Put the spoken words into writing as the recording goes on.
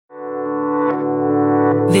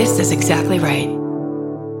This is exactly right.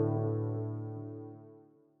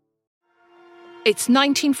 It's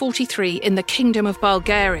 1943 in the Kingdom of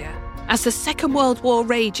Bulgaria. As the Second World War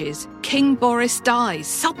rages, King Boris dies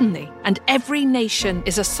suddenly, and every nation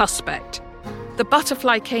is a suspect. The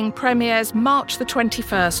Butterfly King premieres March the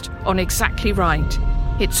 21st on Exactly Right.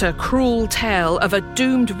 It's a cruel tale of a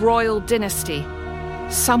doomed royal dynasty.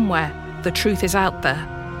 Somewhere, the truth is out there.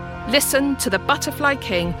 Listen to The Butterfly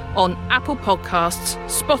King on Apple Podcasts,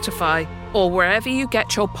 Spotify, or wherever you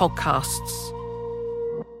get your podcasts.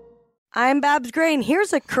 I'm Babs Gray, and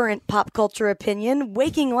here's a current pop culture opinion.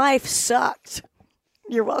 Waking life sucked.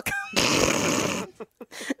 You're welcome.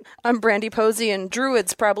 I'm Brandy Posey, and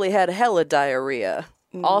druids probably had hella diarrhea.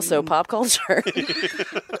 Also pop culture.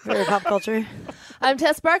 Very pop culture. I'm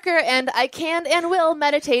Tess Barker, and I can and will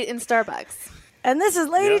meditate in Starbucks. And this is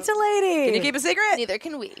Lady to Lady. Can you keep a secret? Neither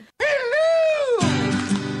can we. Hello!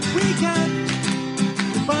 We got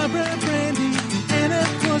Barbara, Brandy, and of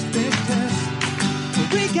course Big Tess.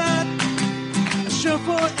 We got a show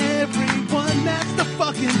for everyone that's the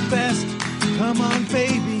fucking best. Come on,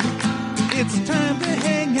 baby. It's time to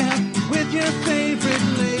hang out with your favorite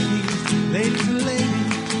ladies. Ladies and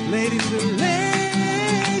ladies. Ladies and ladies.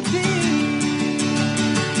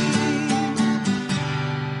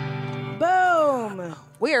 Boom.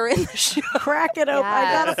 We are in the show. Crack it open. I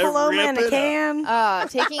got a Paloma in a can.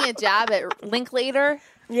 Taking a jab at Linklater.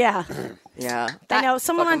 Yeah. Yeah. I know.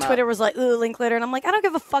 Someone on Twitter was like, ooh, Linklater. And I'm like, I don't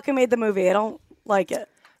give a fuck who made the movie. I don't like it.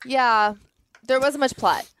 Yeah. There wasn't much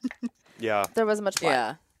plot. Yeah. There wasn't much plot.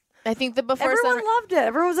 Yeah. I think the before Everyone loved it.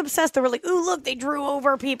 Everyone was obsessed. They were like, ooh, look, they drew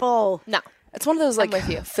over people. No. It's one of those with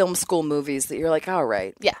you. film school movies that you're like, all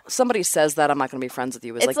right. Yeah. Somebody says that, I'm not going to be friends with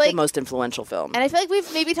you. It's like the most influential film. And I feel like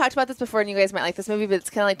we've maybe talked about this before, and you guys might like this movie, but it's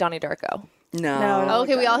kind of like Donnie Darko. No. Oh,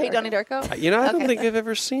 okay, we all hate Donnie Darko? I don't think I've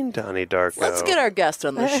ever seen Donnie Darko. Let's get our guest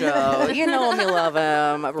on the show. You know him, you love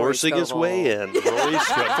him. Rory Forcing his Scovel. way in. Rory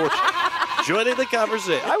Scovel. Joining the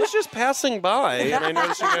conversation. I was just passing by, and I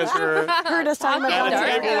noticed you guys were Heard us talking about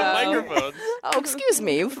at a Donnie table with Darko. microphones. Oh, excuse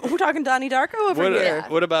me. We're talking Donnie Darko over here.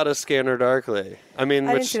 What about A Scanner Darkly? I mean,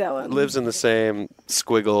 I didn't which see that one. lives in the same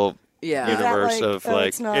squiggle Yeah. universe Is that of like-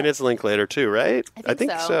 it's not- and it's Linklater too, right? I think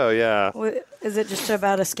so. so. Yeah. What- Is it just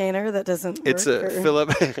about a scanner that doesn't It's work? a or- Philip.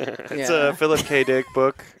 It's Yeah. a Philip K. Dick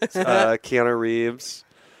book. Keanu Reeves.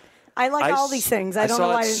 I like all these things. I don't saw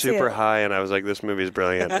know why it I didn't see super it. high, and I was like, "This movie's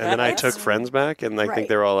brilliant." And then I took friends back, and I Right. think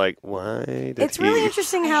they're all like, "Why did It's he?" really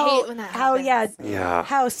interesting I how hate when that Yeah.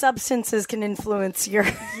 how substances can influence your.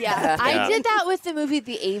 Yeah. I did that with the movie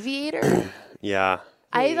The Aviator. Yeah.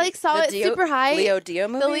 I saw The it Dio- super high. Leo Dio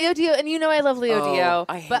movie? The Leo Dio, and you know I love Leo Dio.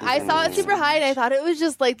 I hate But I that saw it movie. super high, and I thought it was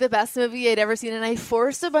just like the best movie I'd ever seen. And I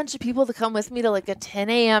forced a bunch of people to come with me to like a 10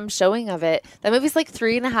 a.m. showing of it. That movie's like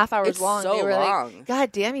 3.5 hours It's long. so They were long. like,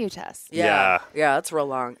 God damn you, Tess. Yeah. Yeah, it's real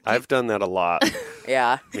long. I've done that a lot.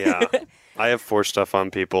 Yeah. Yeah. I have forced stuff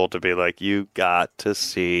on people to be like, "You got to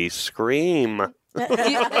see Scream."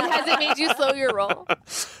 Has it made you slow your roll?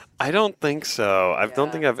 I don't think so. I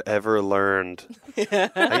don't think I've ever learned. I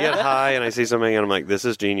get high and I see something and I'm like, "This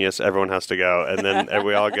is genius. Everyone has to go." And then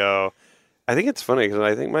we all go. I think it's funny because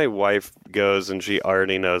I think my wife goes and she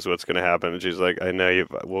already knows what's going to happen. And she's like, "I know you.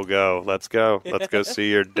 We'll go. Let's go. Let's go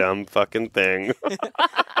see your dumb fucking thing."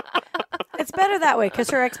 It's better that way because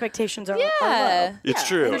her expectations are low. It's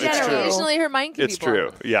true. It's true. Occasionally her mind can It's be blown.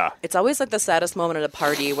 true. Yeah. It's always like the saddest moment at a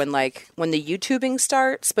party when the YouTubing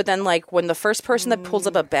starts, but then like when the first person that pulls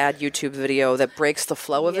up a bad YouTube video that breaks the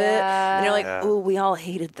flow of it, and you're like, Yeah. "Ooh, we all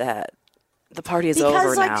hated that. The party is Because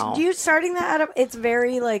over like now." you starting that out, it's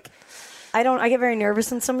very like. I get very nervous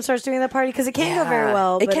when someone starts doing that party because it can go very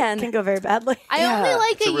well, It but can. it can go very badly. I only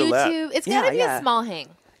like It's a a roulette. YouTube. It's Yeah, got to be yeah. a small hang.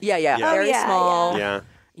 yeah, Yeah. very yeah, small. Yeah.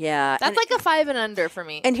 Yeah. That's like a 5 and under for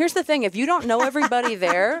me. And here's the thing: if you don't know everybody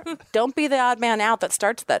there, don't be the odd man out that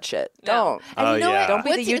starts that shit. Don't. And you know yeah. what? Don't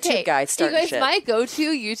be the What's- YouTube guy starting You guys, shit. my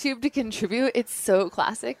go-to YouTube to contribute, it's so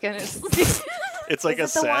classic, and it's It's like a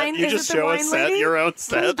Is it the set. wine- You is just it the show a wine set, lady? your own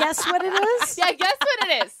Can you set. guess what it is? yeah. Guess what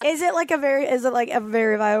it is? Is it like a very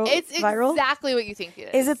viral? It's viral? exactly what you think it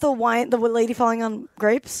is. Is it the lady falling on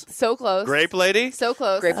grapes? So close. Grape lady? So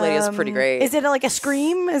close. Grape Lady is pretty great. Is it like a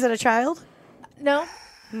scream? Is it a child? No.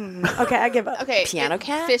 Okay, I give up. Okay. Piano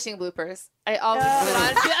cat? Fishing bloopers. I always put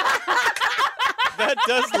on.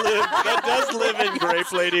 that does live in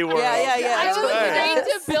Grape Lady world. Yeah. I It's was fair. trying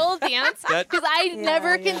to Bill dance because I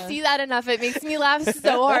never can see that enough. It makes me laugh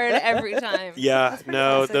so hard every time. Yeah,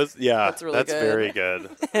 no, That's really that's good. very good.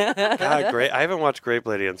 God, great! I haven't watched Grape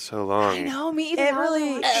Lady in so long. No, me either. It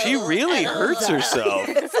really. She really hurts herself.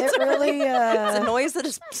 It really. It's a noise that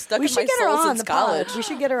is stuck We in my should get her soul on since the college. pod. We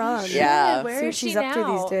should get her on. Yeah. Where See what is she's she up to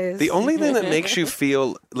now? these days. The only thing that makes you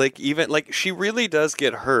feel like even like she really does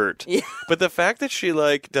get hurt. Yeah. But the fact that she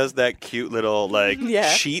like does that cute little like Yeah.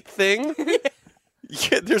 sheet thing.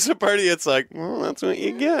 Yeah, there's a party that's like, well, that's what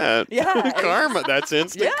you get. Yeah. Karma. That's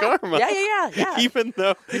instant karma. Yeah. Even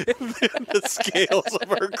though the scales of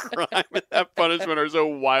her crime and that punishment are so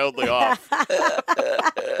wildly off.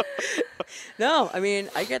 No, I mean,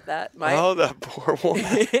 I get that. Oh, that poor woman.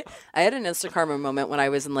 I had an instant karma moment when I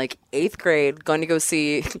was in like 8th grade going to go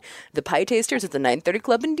see the Pie Tasters at the 930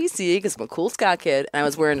 Club in DC because I'm a cool ska kid. And I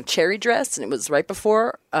was wearing a cherry dress and it was right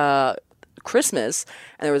before Christmas,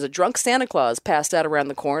 and there was a drunk Santa Claus passed out around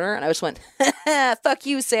the corner, and I just went, fuck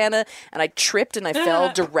you, Santa, and I tripped and I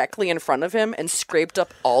fell directly in front of him and scraped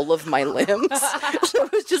up all of my limbs. So I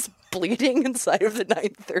was just bleeding inside of the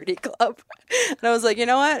 930 Club. And I was like, you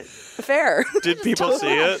know what? Fair. Did people see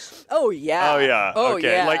it? Oh, yeah. Oh, yeah. Oh,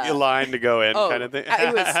 okay. yeah. Like a line to go in kind of thing.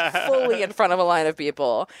 I was fully in front of a line of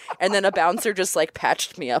people. And then a bouncer just like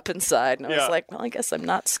patched me up inside. And I Yeah. was like, well, I guess I'm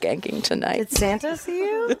not skanking tonight. Did Santa see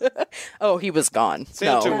you? Oh, he was gone.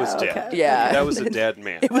 Santa no. was dead. okay. Yeah. That was a dead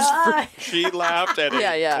man. She laughed at his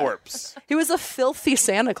Yeah. corpse. He was a filthy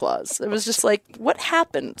Santa Claus. It was just like, what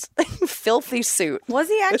happened? Filthy suit. Was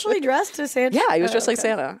he actually dressed as Santa? Yeah, he was just Oh, like okay.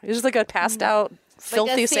 Santa. He was just like a passed out,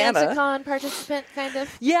 filthy like a Santa. SantaCon participant, kind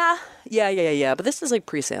of. Yeah. But this is like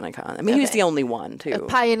pre-SantaCon. I mean, he was the only one, too.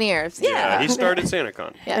 Pioneers. Yeah, he started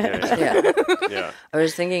SantaCon. Yeah. Yeah. I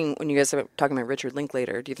was thinking when you guys were talking about Richard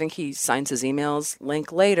Linklater, do you think he signs his emails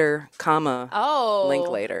Linklater, comma, Oh.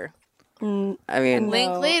 Linklater? I mean,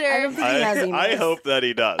 Link later. I don't think he has emails. I hope that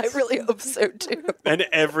he does. I really hope so, too. And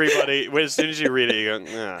everybody, as soon as you read it, you go,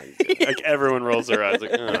 nah. Like everyone rolls their eyes,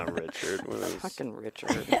 like, oh, Richard. What is Fucking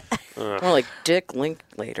Richard. More like Dick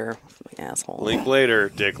Linklater, asshole. Linklater,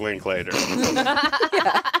 Dick Linklater.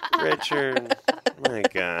 Richard. My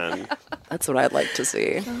God. That's what I'd like to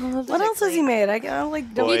see. What else has he made? I don't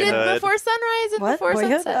like. Don't He did Boyhood. Before Sunrise and what? Before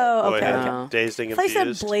Boyhood? Sunset. Oh, okay. Boyhood. okay. Dazed and I thought you said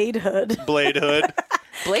Confused. Blade Hood. Blade Hood.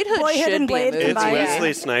 Blade Hood Boyhood should and be Blade a movie. It's combined.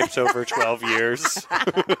 Wesley Snipes over 12 years.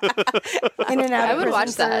 In and out. I of would prison watch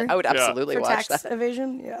that. for- I would absolutely for watch tax that.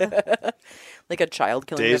 evasion. Yeah. Like a child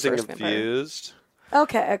killing Dazed their and first vampire. Confused.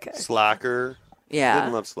 Okay. Okay. Slacker. I didn't Yeah.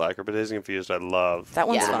 love Slacker, but Dazed and Confused I love. That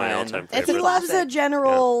one's Yeah. One of my fine. all-time It's a favorites. He loves a classic.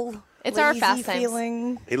 general. It's our lazy Fast Times.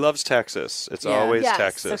 feeling. He loves Texas. It's Yeah. always Yes,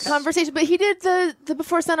 Texas. Conversation, but he did the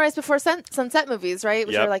Before Sunrise, Before Sunset movies, right?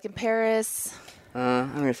 Which Yep. are like in Paris.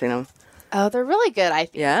 I've never seen them. Oh, they're really good. I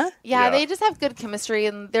think. Yeah? Yeah, Yeah. they just have good chemistry,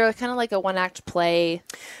 and they're kind of like a one-act play.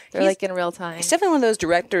 They're He's- like in real time. He's definitely one of those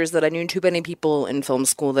directors that I knew too many people in film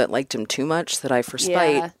school that liked him too much that I, for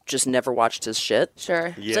spite, Yeah. just never watched his shit.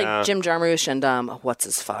 Sure. It's like Jim Jarmusch and what's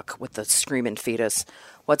his fuck with the screaming fetus.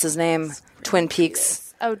 What's his name? Twin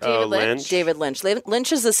Peaks. Oh, David Lynch. Lynch. David Lynch.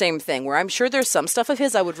 Lynch is the same thing, where I'm sure there's some stuff of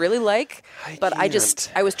his I would really like, but I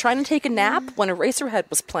was trying to take a nap when Eraserhead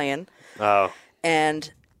was playing, Oh.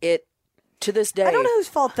 and it, to this day, I don't know whose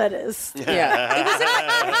fault that is. Yeah,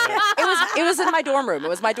 it was in my dorm room. It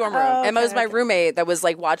was my dorm room, Oh, and it was okay, my okay. roommate that was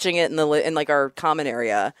like watching it in like our common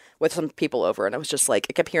area with some people over, and I was just like,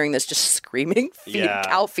 I kept hearing this just screaming Yeah.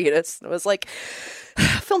 cow fetus, and I was like,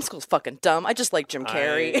 film school's fucking dumb. I just like Jim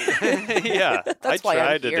Carrey. Yeah. That's I why I'm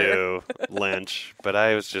tried to here. do Lynch, but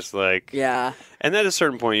I was just like, Yeah, and at a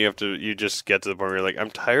certain point, you just get to the point where you're like, I'm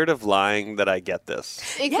tired of lying that I get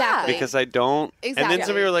this. Exactly. Because I don't. And then Exactly.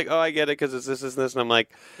 some people are like, oh, I get it because it's this, and I'm like,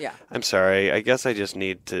 yeah. I'm sorry. I guess I just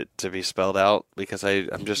need to be spelled out because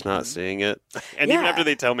I'm just not seeing it. And even Yeah. after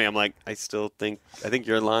they tell me, I'm like, I think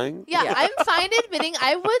you're lying. Yeah, Yeah. I'm fine admitting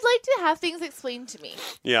I would like to have things explained to me.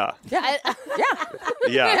 Yeah. I,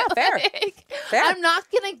 Yeah, Yeah. fair. Fair. I'm not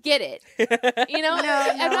gonna get it. You know, I'm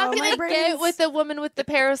not no, my gonna brain get is- with the woman with the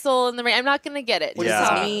parasol and the rain. I'm not gonna get it. What Yeah. does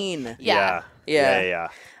this mean? Yeah. Yeah.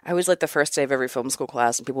 I was like the first day of every film school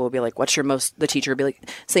class, and people would be like, the teacher would be like,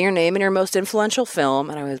 say your name and your most influential film.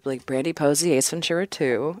 And I was like, Brandy Posey, Ace Ventura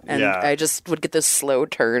 2. And Yeah. I just would get this slow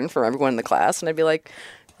turn from everyone in the class, and I'd be like,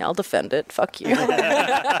 yeah, I'll defend it. Fuck you.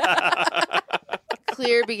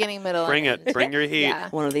 Clear beginning, middle. Bring and it. Bring your heat. Yeah.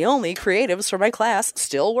 One of the only creatives for my class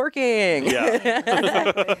still working.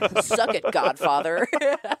 Yeah. Suck it, Godfather.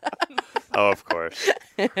 Oh, of course.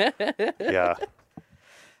 Yeah.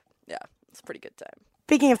 Yeah, it's a pretty good time.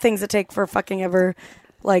 Speaking of things that take for fucking ever,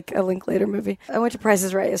 like a Linklater movie. I went to Price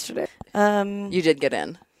is Right yesterday. You did get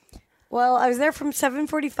in. Well, I was there from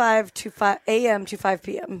 7:45 to 5 a.m. to 5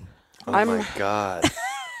 p.m. Oh my God.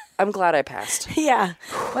 I'm glad I passed. Yeah,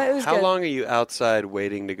 but it was How good. long are you outside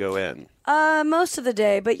waiting to go in? Most of the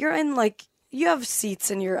day, but you're in like you have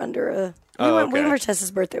seats and you're under a. We went for Tessa's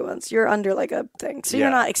birthday once. You're under like a thing, so you're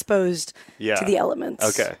not exposed to the elements.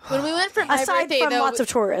 Okay. When we went for my Aside birthday, from though, lots of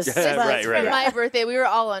tourists. Yeah, but- right, for right. my birthday, we were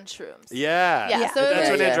all on shrooms. Yeah. Yeah, so That's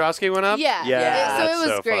when Yeah. Androsky went up? Yeah. Yeah. So it that's was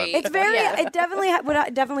so great. fun. It's very. Yeah. It definitely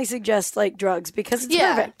would definitely suggest like drugs because it's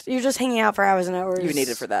Yeah. perfect. You're just hanging out for hours and hours. You need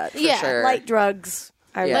it for that, for Yeah. sure. light drugs.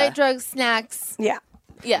 Yeah. Light drugs, snacks. Yeah.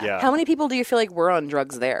 Yeah. Yeah. How many people do you feel like were on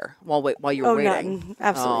drugs there while you were Oh, waiting? none.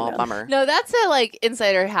 Absolutely Oh, none. bummer. No, that's a like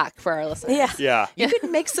insider hack for our listeners. Yeah. Yeah. You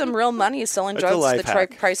could make some real money selling It's a drugs to life the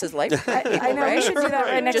hack. Price is Life. I know. right? We should do that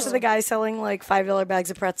right next Just- to the guy selling like $5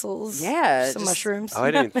 bags of pretzels. Yeah, Some just- mushrooms. Oh,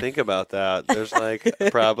 I didn't think about that. There's like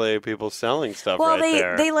probably people selling stuff Well, right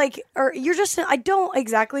there. they like, or you're just. I don't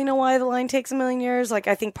exactly know why the line takes a million years. Like,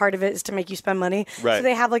 I think part of it is to make you spend money. Right. So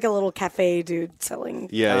they have like a little cafe dude selling.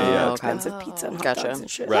 Yeah, yeah, yeah. expensive pizza and hot Gotcha. dogs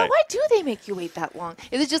and shit. Right. Why do they make you wait that long?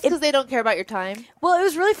 Is it just because they don't care about your time? Well, it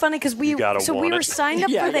was really funny because we You gotta we want were it. signed up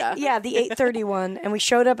Yeah, for the yeah. the 8:30 one, and we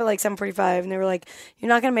showed up at like 7:45, and they were like, "You're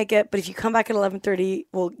not gonna make it, but if you come back at 11:30,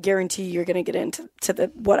 we'll guarantee you're gonna get into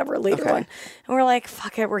the whatever later one." And we're like,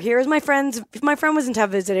 "Fuck it, we're here." As my friends, if my friend was in town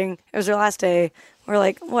visiting, it was her last day. We're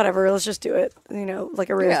like, whatever, let's just do it. You know,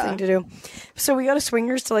 like a rare Yeah. thing to do. So we go to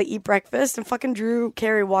Swingers to like eat breakfast, and fucking Drew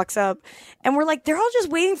Carey walks up, and we're like, they're all just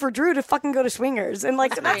waiting for Drew to fucking go to Swingers, and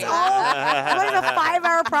like that's all. Like a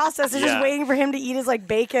 5-hour process is Yeah. just waiting for him to eat his like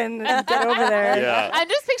bacon and get over there. Yeah. I'm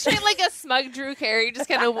just picturing like a smug Drew Carey just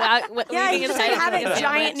kind of Yeah, he just like had a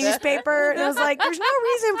giant newspaper, and it was like, "There's no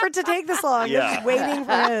reason for it to take this long." They're Yeah. just waiting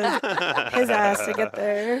for his ass to get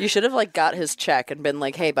there. You should have like got his check and been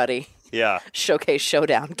like, "Hey, buddy, Yeah. showcase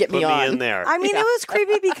showdown, get Put me on." in there. I mean, it was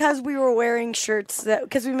creepy because we were wearing shirts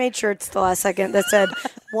because we made shirts the last second that said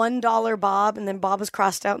 $1 Bob, and then Bob was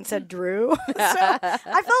crossed out and said Drew. So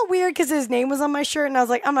I felt weird because his name was on my shirt, and I was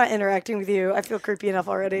like, I'm not interacting with you. I feel creepy enough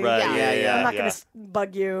already. Right. Yeah. Yeah. Yeah. I'm not yeah. going to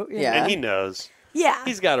bug you. you Yeah. know? And he knows. Yeah.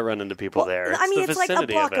 He's got to run into people there. I mean, the it's like a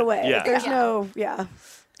vicinity block of it. away. Yeah. There's no, yeah.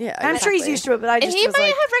 Yeah, And I'm sure he's exactly. used to it, but I And just he was might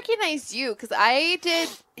like, have recognized you because I did.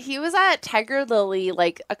 He was at Tiger Lily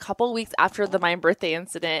like a couple weeks after my birthday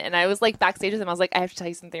incident, and I was like backstage with him. I was like, I have to tell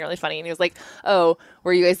you something really funny, and he was like, "Oh,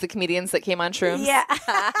 were you guys the comedians that came on shrooms?" yeah. That's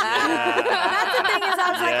the thing is,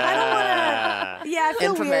 I was like, I don't want to. Yeah, I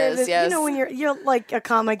feel Infamous, weird. yes. You know, when you're like a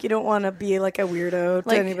comic, you don't want to be like a weirdo to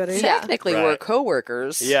Like, anybody. technically, Right. we're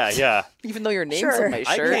coworkers. Yeah. Yeah. even though your name's Sure. on my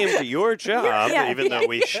I shirt. came to your job, yeah. even though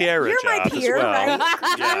we share a You're my job peer, as well. right?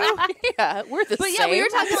 Yeah. Yeah, we're the But same. yeah, we were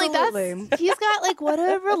talking like Absolutely. that's. He's got like what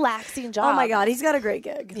a relaxing job. Oh my god, he's got a great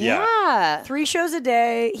gig. Yeah. Yeah. 3 shows a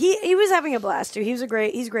day. He was having a blast too. He's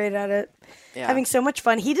great at it. Yeah. Having so much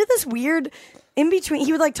fun. He did this weird in between.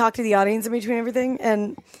 He would like talk to the audience in between everything,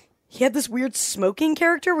 and he had this weird smoking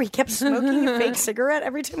character where he kept smoking a fake cigarette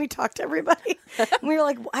every time he talked to everybody. And we were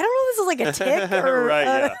like, I don't know if this is like a tick or Right,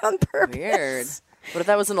 yeah. on purpose. Weird. What if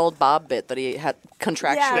that was an old Bob bit that he had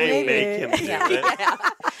contractually? Yeah, They maybe. make him do it.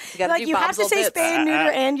 You gotta Like do you have Bob's to old say bits. spay and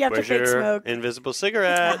neuter, and you have to Where's fake your smoke. invisible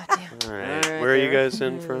cigarette? All right. Where are you guys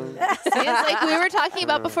in from? It's like we were talking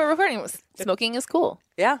about before recording. Was smoking is cool.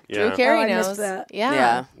 Yeah. Drew Yeah. Carey Oh, I missed knows. that. Yeah.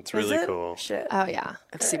 Yeah. It's Is really it? cool. Shit. Oh yeah.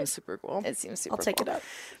 It seems super cool. It seems super. I'll take cool. it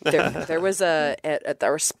up. There was at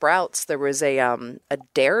our Sprouts. There was a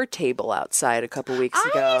dare table outside a couple weeks I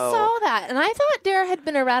ago. saw that, and I thought Dare had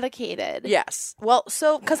been eradicated. Yes. Well,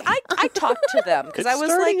 so because I talked to them because It's I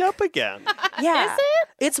was starting like, up again. yeah, Is it?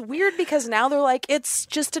 It's weird because now they're like it's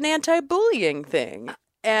just an anti-bullying thing,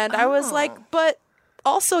 and I was like, but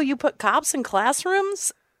also you put cops in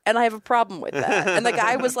classrooms. And I have a problem with that. And the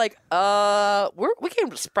guy was like, we came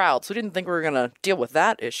to Sprouts. We didn't think we were going to deal with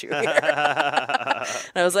that issue here.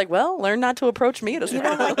 And I was like, well, learn not to approach me at a You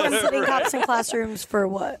don't like them putting cops in classrooms for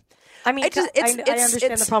what? I mean, I just- I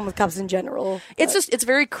understand the problem with cops in general. It's just, it's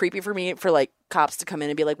very creepy for me for like cops to come in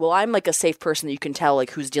and be like, well, I'm like a safe person that you can tell like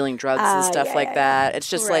who's dealing drugs and stuff yeah, like yeah, that. It's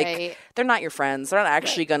just like, Right. they're not your friends. They're not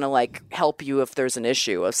actually going to like help you if there's an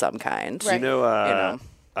issue of some kind. Right. You know,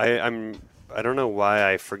 I don't know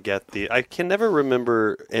why I forget I can never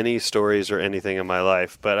remember any stories or anything in my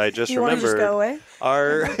life, but I just You want to remember just go away?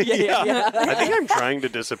 our I think I'm trying to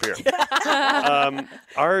disappear.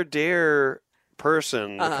 Our dare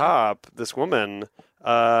person, the cop, this woman,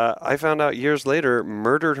 I found out years later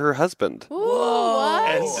murdered her husband. Ooh,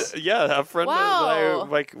 what? And yeah, a friend that I Wow.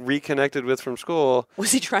 like reconnected with from school.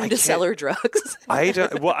 Was he trying to sell her drugs? I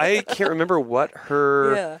can't remember what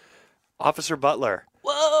her Yeah. Officer Butler.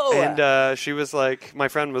 Whoa. And she was like, my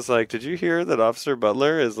friend was like, "Did you hear that Officer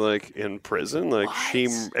Butler is like in prison? Like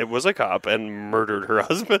it was a cop and murdered her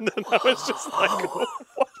husband." And I was just like,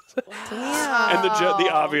 "What?" And the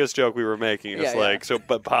obvious joke we were making is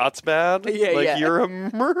but pot's bad? You're a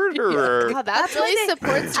murderer. Wow, that really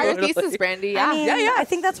supports your thesis, Brandy. Yeah. I mean, I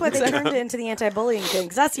think that's why they turned it into the anti-bullying thing,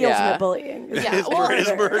 because that's the ultimate bullying. Is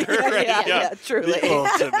murder. Truly. The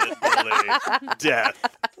ultimate bully. Death.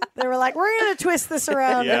 They were like, we're going to twist this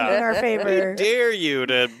around in our favor. Dare you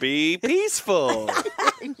to be peaceful.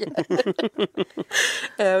 It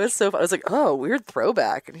was so fun. I was like, oh, weird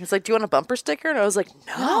throwback. And he's like, do you want a bumper sticker? And I was like,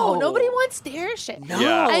 No, nobody wants Dare shit. No.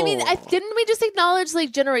 Yeah. I mean, didn't we just acknowledge,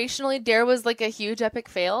 like, generationally, Dare was, like, a huge epic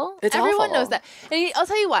fail? It's Everyone awful. knows that. And I'll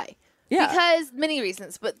tell you why. Yeah. Because many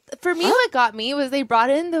reasons. But for me, what got me was they brought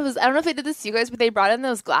in those, I don't know if they did this to you guys, but they brought in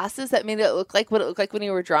those glasses that made it look like what it looked like when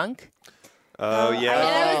you were drunk. Oh, yeah.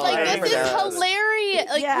 And I was like, I this remember is those. hilarious.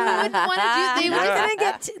 Like, who would want to do? They You're would not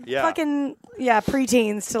going to get fucking,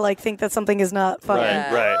 preteens to, like, think that something is not funny.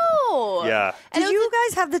 Right. No. Yeah. Did you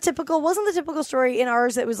guys have wasn't the typical story in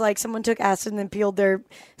ours that was like someone took acid and then peeled their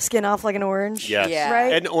skin off like an orange? Yes. Yeah.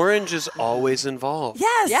 Right? And orange is always involved.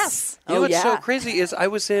 Yes. Yes. You know what's so crazy is I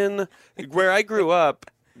was in where I grew up.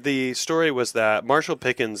 The story was that Marshall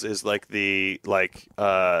Pickens is like the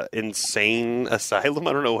insane asylum.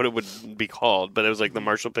 I don't know what it would be called, but it was like the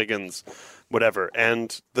Marshall Pickens whatever.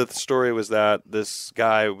 And the story was that this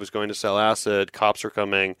guy was going to sell acid. Cops were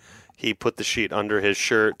coming. He put the sheet under his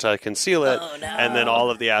shirt to conceal it, and then all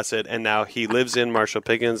of the acid. And now he lives in Marshall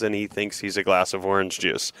Pickens, and he thinks he's a glass of orange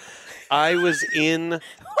juice. I was in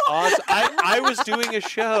I was doing a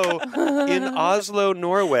show in Oslo,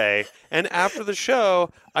 Norway, and after the show,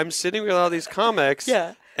 I'm sitting with all these comics.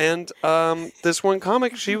 Yeah. And this one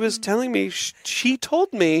comic, she was telling me, she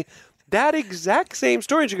told me that exact same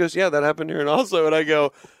story. And she goes, "Yeah, that happened here in Oslo." And I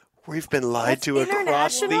go, "We've been lied to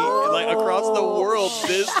across the world.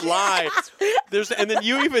 This lie." And then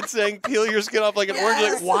you even saying peel your skin off like an orange.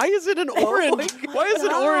 Like, why is it an orange? Why is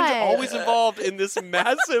an orange always involved in this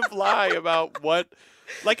massive lie about what?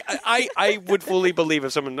 Like, I would fully believe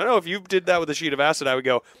if someone, if you did that with a sheet of acid, I would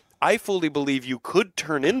go, I fully believe you could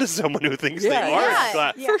turn into someone who thinks they are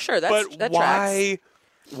glass. For sure. That tracks.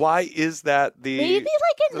 Why is that the Maybe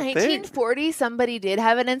like in the 1940 somebody did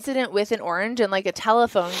have an incident with an orange in like a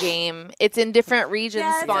telephone game. It's in different regions,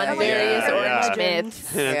 spawned various orange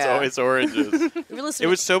myths. It's oranges. It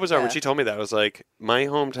was so bizarre when she told me that. I was like, my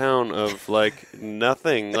hometown of like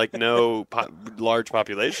nothing, like no large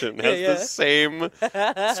population has the same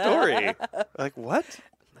story. Like, what?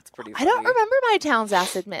 That's pretty I don't remember my town's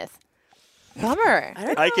acid myth. Bummer.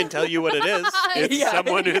 I can tell you what it is. It's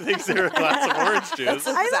someone who thinks they're a glass of orange juice.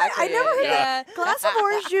 I never heard that. Glass of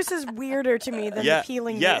orange juice is weirder to me than the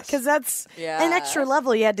peeling. Yes. Because that's an extra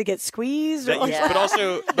level. You had to get squeezed. But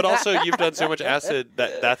also, you've done so much acid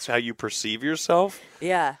that's how you perceive yourself.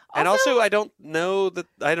 Yeah. And also, I don't know.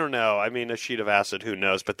 I mean, a sheet of acid, who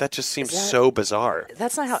knows? But that just seems so bizarre.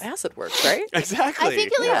 That's not how acid works, right? Exactly. I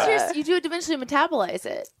think at least you do eventually metabolize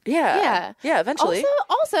it. Yeah. Yeah, eventually.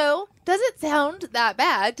 Also, does it sound that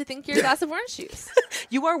bad to think you're a glass of orange juice?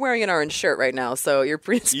 You are wearing an orange shirt right now, so you're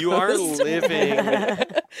predisposed. You are living.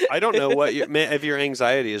 I don't know if your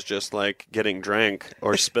anxiety is just like getting drank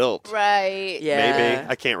or spilt. Right. Yeah. Maybe.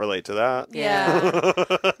 I can't relate to that. Yeah.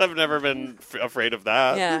 I've never been afraid of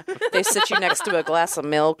that. Yeah. They sit you next to a glass of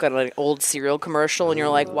milk on an old cereal commercial, and you're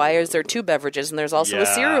like, why is there 2 beverages and there's also a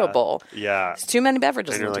cereal bowl? Yeah. It's too many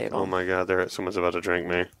beverages And on you're the like, table. oh my God, someone's about to drink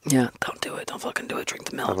me. Yeah. Don't do it. Don't fucking do it. Drink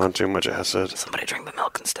the I milk. want too much acid. Somebody drink the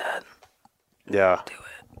milk instead. Yeah. Do it.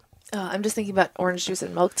 I'm just thinking about orange juice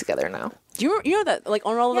and milk together now. You know that, like,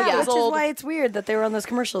 on all of Yeah, those which old... is why it's weird that they were on those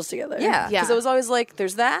commercials together. Yeah, because it was always like,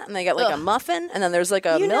 there's that, and they got like a muffin, and then there's like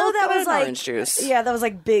a milk and orange juice. Yeah, that was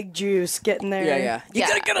like big juice getting there. Yeah. You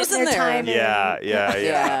gotta get us in there. Timing.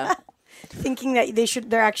 Yeah. Thinking that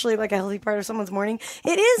they're actually like a healthy part of someone's morning.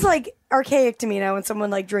 It is like archaic to me now when someone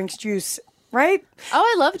like drinks juice, right?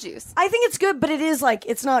 Oh, I love juice. I think it's good, but it is like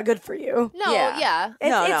it's not good for you. No, yeah.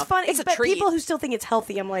 It's fun. It's a but treat. people who still think it's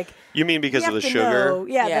healthy, I'm like, You mean because you of have the to sugar? know,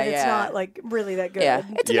 that it's not like really that good. Yeah,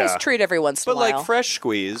 it's a nice treat every once in a But while. like fresh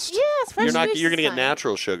squeezed. Yes, fresh You're juice going to is get fine.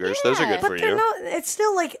 natural sugars. Those are good Yeah. for But they're you. not. It's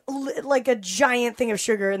still like a giant thing of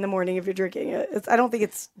sugar in the morning if you're drinking it. I don't think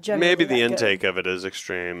it's generally Maybe the that good. intake of it is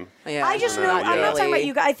extreme. Yeah, I just know. I'm not talking about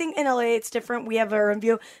you guys. I think in LA it's different. We have our own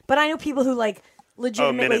view, but I know people who like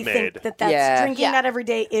legitimately Minute think Maid. that's Yeah. drinking Yeah. that every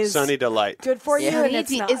day is Sunny Delight. good for you, and Sunny it's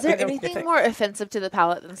D. not. Is there I don't anything think. more offensive to the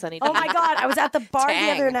palate than Sunny D? Oh my god! I was at the bar the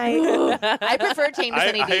Tang. other night. I prefer Tang to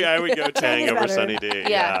Sunny D. I would go Tang is over better. Sunny D.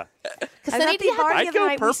 Yeah. I Because was Sunny at D the bar had the I'd other go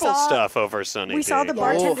night. We purple saw stuff over Sunny D. We saw the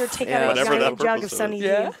bartender Oof, take yeah. out a Whatever giant that jug purple of Sunny D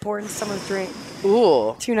Yeah. and pour into someone's drink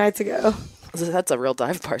Ooh, 2 nights ago. that's a real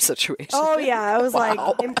dive bar situation. Oh yeah, I was like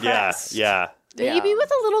Yeah, impressed. yeah. Maybe with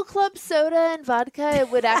a little club soda and vodka, it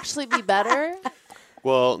would actually be better.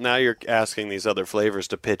 Well, now you're asking these other flavors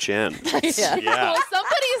to pitch in. Yeah. Yeah. Well,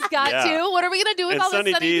 somebody's got Yeah. to. What are we gonna do with And all Sunny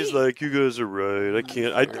this Sunny D's D? like, you guys are right. I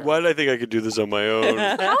can't. Why did I think I could do this on my own?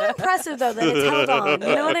 How impressive though that it's held on.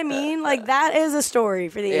 You know what I mean? Like that is a story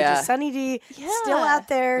for the Yeah. ages. Sunny D Yeah. still out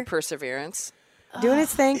there Perseverance. doing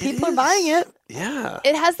its thing. People are buying it. Yeah.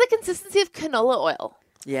 It has the consistency of canola oil.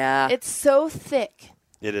 Yeah. It's so thick.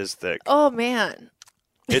 It is thick. Oh man,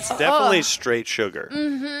 It's definitely straight sugar.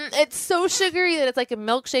 it's so sugary that it's like a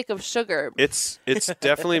milkshake of sugar. It's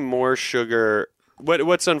definitely more sugar.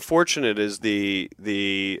 What's unfortunate is the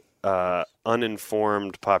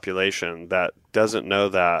uninformed population that doesn't know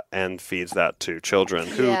that and feeds that to children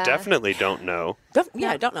who Yeah. definitely don't know.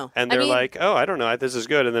 Yeah, I don't know. And I they're mean- like, "Oh, I don't know. This is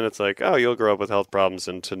good." And then it's like, "Oh, you'll grow up with health problems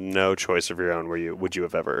and to no choice of your own. Would you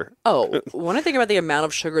have ever?" Oh, when I think about the amount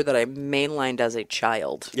of sugar that I mainlined as a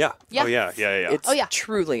child, Yeah. Yeah. Oh yeah. Yeah. it's Oh, yeah.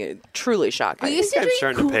 truly shocking. We I used think to I'm drink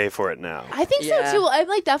starting to pay for it now. I think Yeah. so too. I'm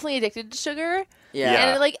like definitely addicted to sugar.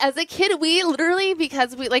 Yeah. And like as a kid, we literally,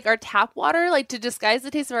 because we like our tap water, like to disguise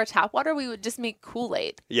the taste of our tap water, we would just make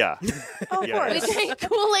Kool-Aid. Yeah. Of Yeah. We course. drank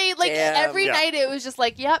Kool-Aid like Damn. every Yeah. night. It was just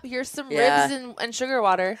like, yep, here's some Yeah. ribs and sugar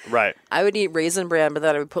water. Right. I would eat Raisin Bran, but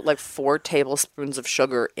then I would put like 4 tablespoons of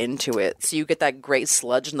sugar into it, so you get that great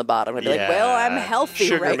sludge in the bottom. I'd be like, "Well, I'm Yeah. healthy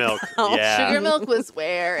Sugar right milk. now." Yeah. Sugar milk was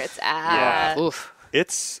where it's at. Yeah. Oof.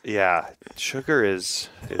 Sugar is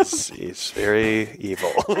very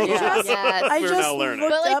evil. Yes. I We're just now learning.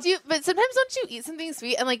 looked But like, up. but sometimes don't you eat something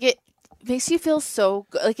sweet and like it makes you feel so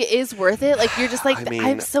good? Like it is worth it. Like you're just like, I mean,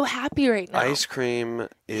 I'm so happy right now. Ice cream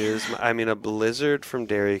is, a Blizzard from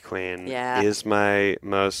Dairy Queen Yeah. is my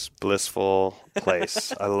most blissful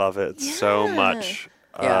place. I love it so Yeah. much.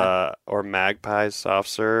 Yeah. Or Magpie's soft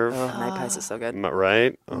serve. Oh, Magpies is so good.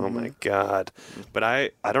 Right? Oh my God. But I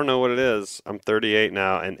don't know what it is. I'm 38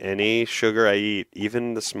 now, and any sugar I eat,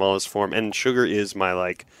 even the smallest form, and sugar is my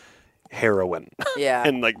like heroin. Yeah.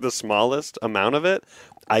 And like the smallest amount of it,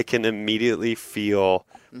 I can immediately feel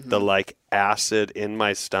the like acid in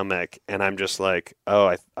my stomach, and I'm just like,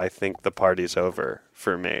 oh, I think the party's over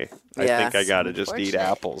for me. I Yeah. think I gotta just eat Unfortunate.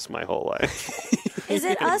 apples my whole life. Is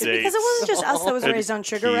it us? Dates. Because it wasn't just us that was And raised on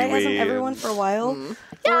sugar, right? Hasn't kiwi everyone and- for a while?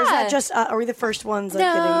 Yeah. Or is that just, are we the first ones like,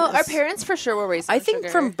 no, getting our this? parents for sure were raised on I think sugar.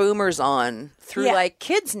 from boomers on through Yeah. like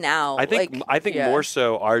kids now. I think yeah. more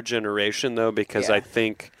so our generation though, because Yeah. I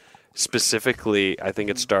think specifically, I think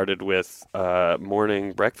it started with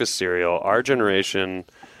morning breakfast cereal. Our generation,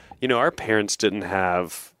 our parents didn't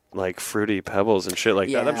have like Fruity Pebbles and shit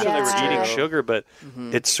like that. I'm Yeah. sure they were Yeah. eating True. sugar, but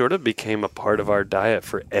it sort of became a part of our diet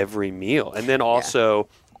for every meal. And then also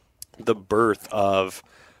the birth of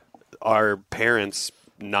our parents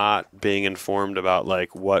not being informed about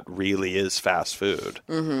like what really is fast food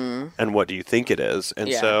and what do you think it is. And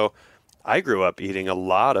Yeah. so I grew up eating a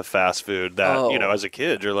lot of fast food that, Oh. as a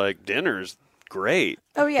kid, you're like, dinner's great.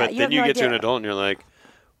 Oh, yeah, But you then have you no get to an idea. adult and you're like,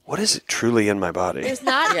 what is it truly in my body? There's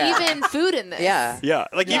not Yeah. even food in this. Yeah. Yeah,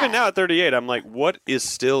 like Yeah. even now at 38, I'm like, what is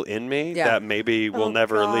still in me Yeah. that maybe will Oh,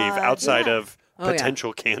 never leave God. outside Yeah. of Oh, yeah.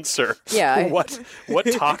 potential cancer? Yeah, I- what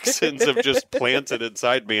toxins have just planted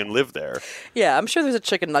inside me and lived there? Yeah, I'm sure there's a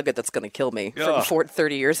chicken nugget that's going to kill me Yeah. from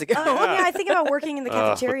 30 years ago. Oh, yeah, I think about working in the with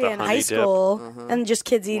cafeteria the in honey high dip. school and just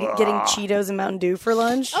kids getting Cheetos and Mountain Dew for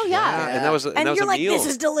lunch. Oh yeah. And that was and that was you're a like, meal. this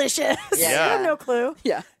is delicious. Yeah. You have no clue.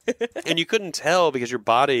 Yeah. And you couldn't tell because your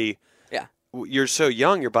body, Yeah. you're so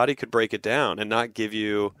young, your body could break it down and not give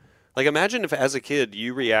you. Like, imagine if as a kid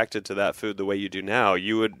you reacted to that food the way you do now,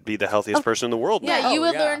 you would be the healthiest person in the world Yeah, now. you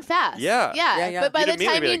would yeah. learn fast. Yeah. Yeah. But by You'd the immediately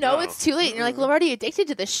time be you like, know no. it's too late, and you're like, well, I'm already addicted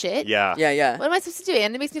to this shit. Yeah. Yeah, yeah. What am I supposed to do?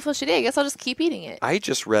 And it makes me feel shitty. I guess I'll just keep eating it. I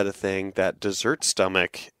just read a thing that dessert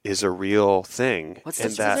stomach is a real thing. What's and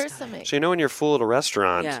dessert stomach? So when you're full at a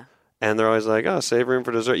restaurant Yeah. and they're always like, oh, save room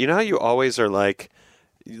for dessert. You know how you always are like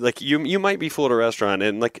you might be full at a restaurant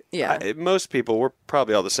and like Yeah. most people, we're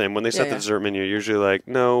probably all the same. When they set Yeah, the yeah. dessert menu, you're usually like,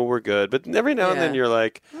 no, we're good. But every now and then Yeah. you're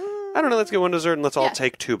like, I don't know, let's get one dessert and let's all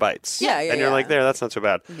take 2 bites. Yeah, And you're like, there, that's not so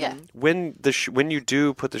bad. Yeah. When when you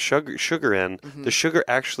do put the sugar in, the sugar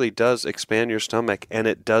actually does expand your stomach, and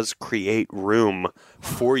it does create room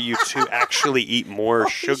for you to actually eat more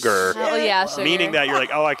sugar. Oh yeah, sugar. Meaning that you're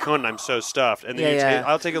like, oh, I couldn't, I'm so stuffed. And then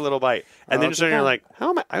I'll take a little bite. And then you're sitting there like,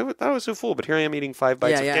 how am I thought I was so full, but here I am eating 5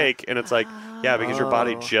 bites of cake. And it's like, yeah, because your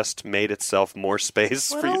body just made itself more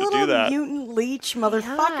space for you to do that. Mutant leech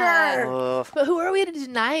motherfucker. Yeah. But who are we to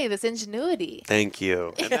deny this ingenuity? Thank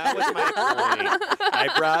you. And that was my point. I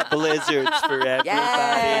brought blizzards for everybody.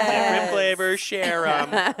 Different flavors, share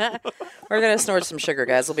them. We're going to snort some sugar,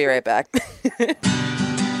 guys. We'll be right back.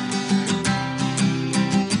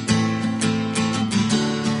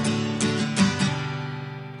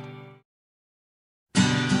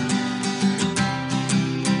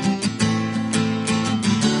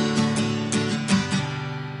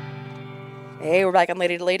 Hey, we're back on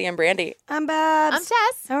Lady to Lady. I'm Brandy. I'm Babs. I'm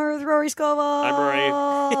Tess. And we're with Rory Scovel. I'm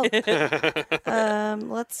Rory.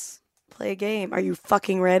 Let's play a game. Are you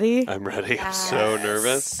fucking ready? I'm ready. I'm so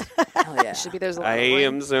nervous. Oh, yeah. Should be there's a I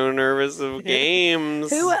am so nervous of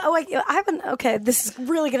games. Okay, this is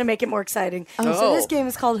really going to make it more exciting. So this game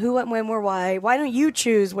is called Who, What, When, Where, Why. Why don't you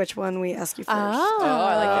choose which one we ask you first? Oh,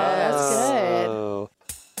 I like that. That's Oh.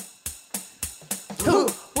 good. Who,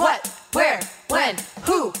 what, where, when?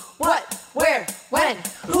 Who, what, where, when?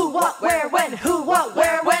 Who, what, where, when? Who, what,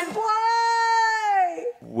 where, when, why?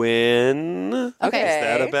 When? Okay. Is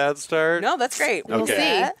that a bad start? No, that's great. We'll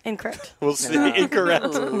Okay. see. Incorrect. We'll see.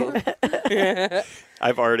 Incorrect.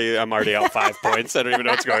 I'm already out 5 points. I don't even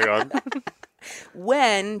know what's going on.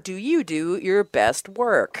 When do you do your best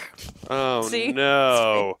work? Oh See?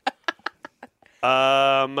 no.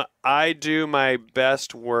 I do my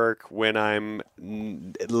best work when I'm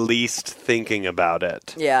least thinking about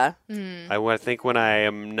it. Yeah. I think when I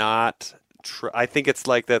am not. I think it's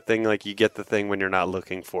like that thing, like you get the thing when you're not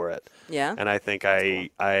looking for it. Yeah. And I think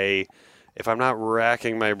if I'm not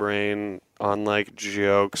racking my brain on like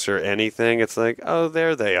jokes or anything, it's like, oh,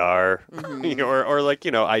 there they are, or like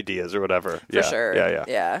ideas or whatever. For sure.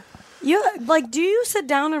 Yeah. You do you sit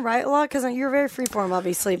down and write a lot? Because you're very freeform,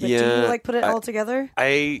 obviously. But do you put it all together?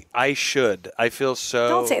 I should. I feel so.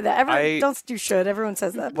 Don't say that. Don't do should. Everyone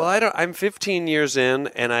says that. Well, I don't. I'm 15 years in,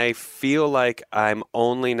 and I feel like I'm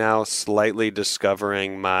only now slightly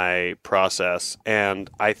discovering my process. And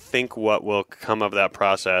I think what will come of that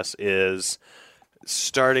process is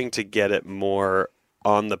starting to get it more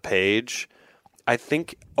on the page. I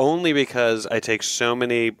think only because I take so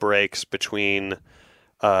many breaks between.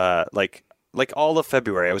 Like all of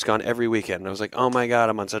February, I was gone every weekend. And I was like, oh my God,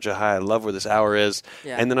 I'm on such a high. I love where this hour is.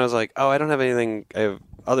 Yeah. And then I was like, oh, I don't have anything. I have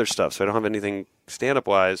other stuff, so I don't have anything stand-up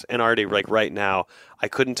wise. And already, like right now, I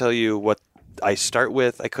couldn't tell you what I start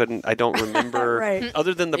with. I don't remember Right.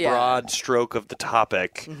 other than the Yeah. broad stroke of the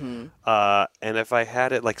topic. And if I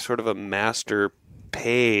had it like sort of a master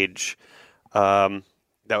page, that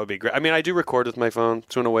would be great. I mean, I do record with my phone.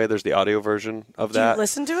 So in a way, there's the audio version of do that. you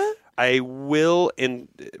listen to it? I will,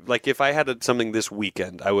 if I had something this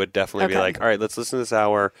weekend, I would definitely be Okay. like, all right, let's listen to this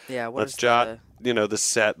hour. Yeah, what let's is jot, the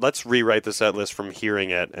set. Let's rewrite the set list from hearing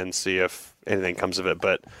it and see if anything comes of it.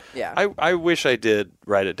 But Yeah. I wish I did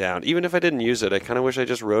write it down. Even if I didn't use it, I kind of wish I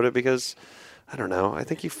just wrote it because, I don't know, I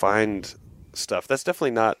think you find stuff. That's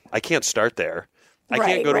definitely not, I can't start there. I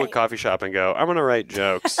can't go to a coffee shop and go, I'm going to write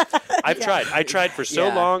jokes. I've tried. I tried for so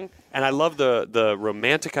long, and I love the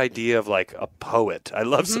romantic idea of like a poet. I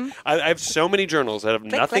love. I have so many journals that have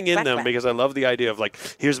nothing in them because I love the idea of like,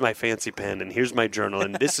 here's my fancy pen and here's my journal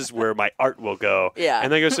and this is where my art will go. Yeah. And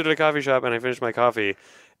then I go sit at a coffee shop and I finish my coffee,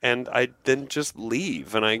 and I then just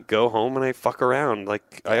leave and I go home and I fuck around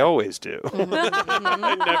like I always do.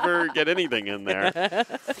 I never get anything in there. I had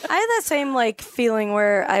that same feeling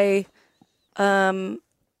where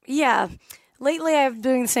lately I'm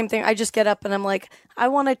doing the same thing. I just get up and I'm like,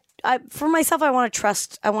 for myself, I want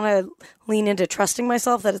to lean into trusting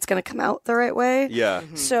myself that it's going to come out the right way. Yeah.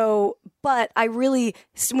 So, but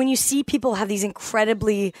when you see people have these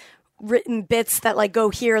incredibly written bits that go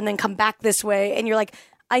here and then come back this way, and you're like,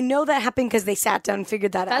 I know that happened because they sat down and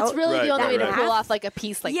figured that out. That's really Right, the only way to right. pull off a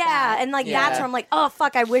piece like that. Yeah, and that's where I'm like, oh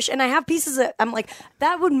fuck, I wish. And I have pieces that I'm like,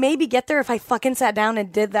 that would maybe get there if I fucking sat down and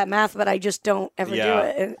did that math, but I just don't ever do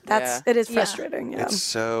it. And it is frustrating. Yeah. It's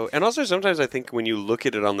so, and also sometimes I think when you look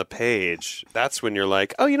at it on the page, that's when you're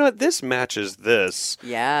like, oh, you know what, this matches this.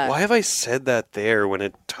 Yeah. Why have I said that there when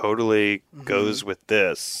it totally goes with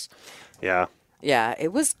this? Yeah. Yeah,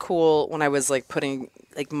 it was cool when I was putting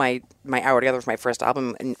my hour together for my first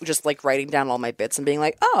album and just writing down all my bits and being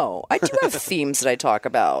like, oh, I do have themes that I talk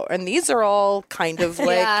about, and these are all kind of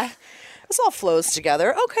this all flows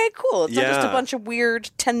together. Okay, cool. It's not just a Yeah. bunch of weird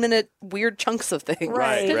 10-minute weird chunks of things.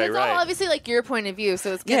 Right. Because it's all obviously like your point of view,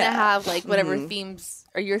 so it's gonna Yeah. have like whatever themes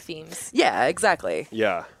are your themes. Yeah, exactly.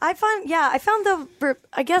 Yeah. I found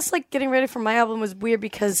I guess like getting ready for my album was weird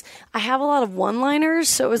because I have a lot of one-liners,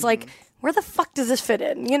 so it was like, where the fuck does this fit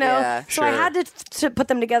in? You know? Yeah, so I sure. had to put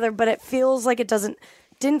them together, but it feels like it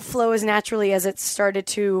didn't flow as naturally as it started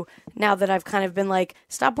to now that I've kind of been like,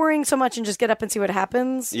 stop worrying so much and just get up and see what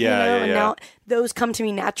happens. Yeah, you know? yeah, And yeah. now those come to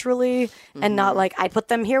me naturally and not like I put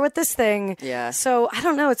them here with this thing. Yeah. So I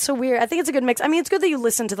don't know. It's so weird. I think it's a good mix. I mean, it's good that you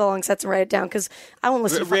listen to the long sets and write it down because I won't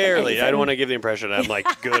listen to fucking Rarely. I anything. don't want to give the impression I'm like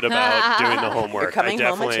good about doing the homework. You're coming I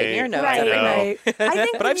home and definitely, taking your notes. Right, you know. right. I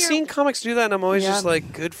think But when I've you're- seen comics do that, and I'm always Yeah. just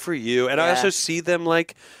like, good for you. And I Yeah. also see them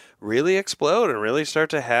like really explode and really start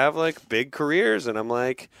to have like big careers, and I'm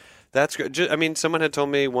like, that's good. I mean, someone had told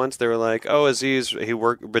me once, they were like, oh, Aziz, he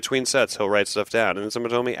worked between sets, he'll write stuff down. And then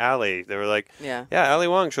someone told me Ali, they were like, Yeah. Ali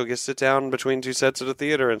Wong, she'll just sit down between two sets at a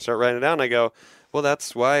theater and start writing it down. I go, well,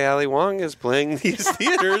 that's why Ali Wong is playing these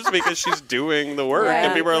theaters, because she's doing the work. Yeah,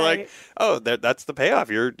 and people are right. like, oh, that's the payoff.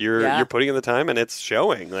 You're putting in the time and it's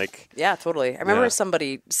showing. Like, Yeah, totally. I remember Yeah.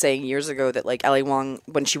 somebody saying years ago that like Ali Wong,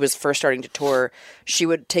 when she was first starting to tour, she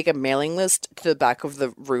would take a mailing list to the back of the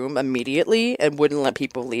room immediately and wouldn't let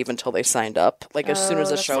people leave until they signed up, like as soon as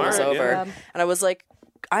the that's show was smart, over. yeah. And I was like,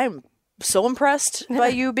 I'm so impressed by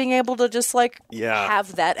you being able to just like Yeah.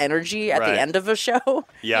 have that energy at Right. the end of a show.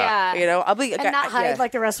 yeah. You know, I'll be and not hide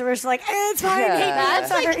like the rest of us, like, it's fine. Yeah. Hey, man,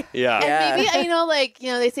 That's, like, sorry. Yeah. Yeah. Maybe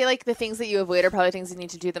they say like the things that you avoid are probably things you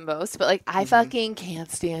need to do the most. But like I fucking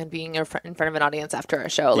can't stand being in front of an audience after a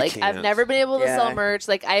show. Like I've can't. never been able to Yeah. sell merch.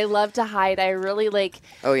 Like I love to hide. I really like.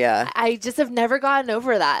 Oh yeah. I just have never gotten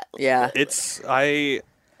over that. Yeah. It's I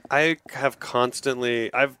have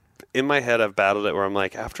constantly in my head I've battled it where I'm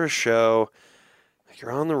like, after a show, like,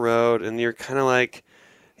 you're on the road and you're kind of like,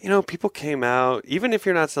 you know, people came out, even if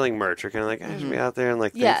you're not selling merch, you're kind of like, I should be out there and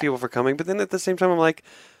like thank Yeah. people for coming. But then at the same time, I'm like,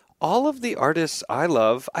 all of the artists I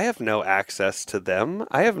love, I have no access to them.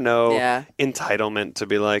 I have no Yeah. entitlement to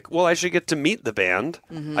be like, well, I should get to meet the band.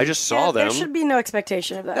 I just saw Yeah, them. There should be no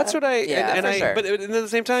expectation of that. That's what I Yeah, and for I. sure. But at the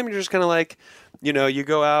same time, you're just kind of like, you know, you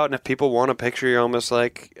go out and if people want a picture, you're almost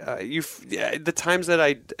like the times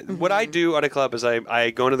that what I do at a club is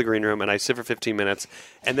I go into the green room and I sit for 15 minutes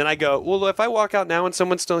and then I go, well, if I walk out now and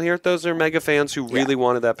someone's still here, those are mega fans who really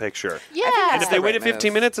wanted that picture. Yeah. And if they the waited right 15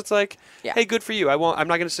 move. minutes, it's like, Yeah. hey, good for you. I'm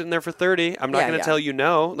not going to sit in there for 30. I'm not Yeah, going to yeah. tell you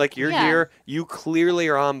no. Like, you're Yeah. here. You clearly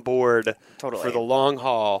are on board Totally. for the long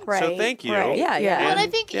haul. So Right, thank you. right. Yeah, yeah. Well, and I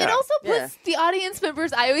And- think yeah. it also puts Yeah. the audience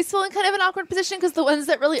members. I always feel in kind of an awkward position because the ones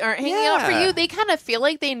that really aren't hanging out for Yeah. you, they kind of feel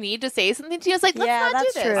like they need to say something to you. It's like, let's Yeah, not do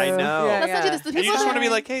that's this. true. I know. Yeah. Let's not do this. The And you people just that want to be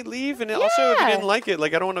are- like, hey, leave. And also, if you Yeah. didn't like it,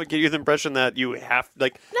 like, I don't want to give you the impression that you have,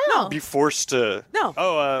 like, No. be forced to. No.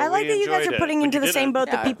 Oh, I like we that you guys enjoyed are it, putting but into you the same didn't.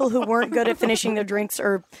 boat the Yeah. people who weren't good at finishing their drinks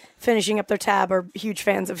or finishing up their tab are huge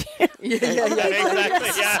fans of you. Yeah, Yeah, exactly.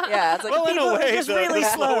 Yeah. Yeah, it's like Well, in people a who are way, just the really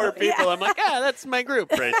slower slow. people, I'm like, that's my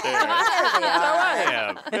group right there. That's how I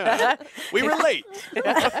am. Yeah. We relate.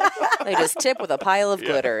 they just tip with a pile of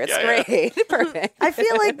glitter. It's Yeah, yeah. great. Perfect. I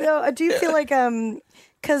feel like though, do you feel like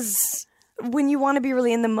because when you want to be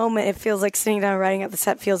really in the moment, it feels like sitting down and writing out the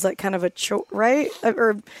set feels like kind of a chore, right?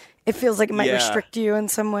 Or it feels like it might Yeah. restrict you in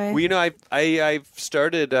some way. Well, you know, I've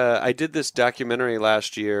started. I did this documentary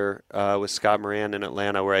last year with Scott Moran in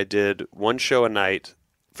Atlanta, where I did one show a night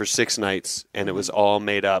for 6 nights, and it was all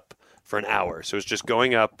made up for an hour. So it was just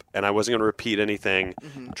going up, and I wasn't going to repeat anything.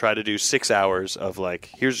 Try to do 6 hours of like,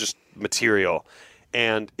 here's just material,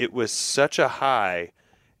 and it was such a high.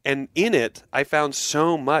 And in it, I found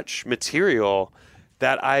so much material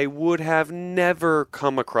that I would have never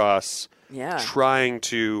come across. Yeah. Trying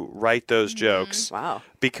to write those jokes. Wow.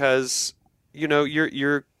 Because you know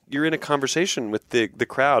you're in a conversation with the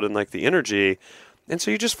crowd and like the energy, and so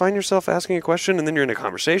you just find yourself asking a question, and then you're in a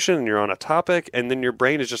conversation and you're on a topic, and then your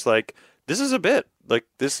brain is just like, this is a bit like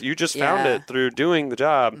this. You just found Yeah. it through doing the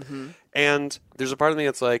job, and there's a part of me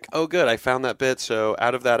that's like, oh, good, I found that bit. So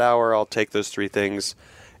out of that hour, I'll take those 3 things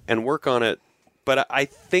and work on it. But I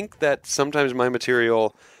think that sometimes my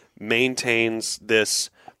material maintains this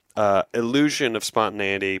illusion of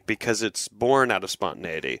spontaneity because it's born out of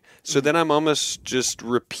spontaneity. So then I'm almost just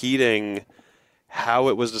repeating how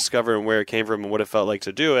it was discovered and where it came from and what it felt like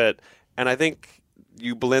to do it. And I think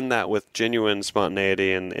you blend that with genuine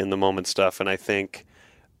spontaneity and in the moment stuff. And I think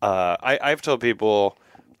I've told people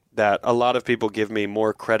that a lot of people give me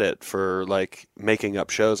more credit for like making up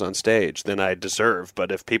shows on stage than I deserve.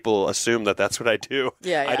 But if people assume that that's what I do,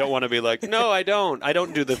 I don't want to be like, no, I don't. I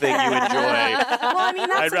don't do the thing you enjoy. Well, I mean,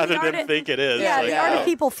 that's I'd rather them think it is. Yeah, like, the art of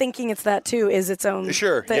people thinking it's that too is its own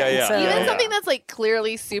Sure. thing. Yeah. So. Even something that's like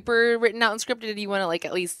clearly super written out and scripted, you want to like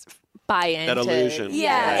at least buy into that illusion.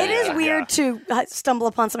 Yeah, it is weird to stumble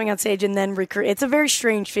upon something on stage and then recreate. It's a very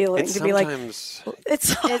strange feeling And to be like, sometimes it's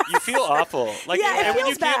you feel awful. Like, Yeah, it and when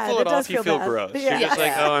you feels can't bad. pull It it does off, you feel feel bad. gross. Yeah. You're just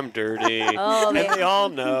like, oh, I'm dirty. Oh, and they all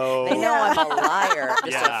know. They know I'm a liar.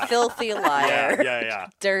 Just Yeah. a filthy liar. Yeah.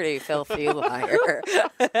 Dirty, filthy liar.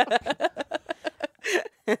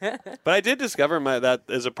 But I did discover that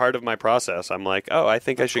as a part of my process. I'm like, oh, I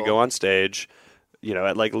think I should go on stage,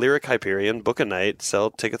 at like Lyric Hyperion, book a night,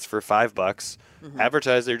 sell tickets for $5,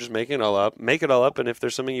 advertise they're just making it all up, make it all up, and if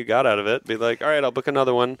there's something you got out of it, be like, all right, I'll book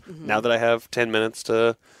another one now that I have 10 minutes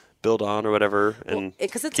to build on or whatever, and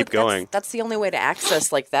keep going. That's the only way to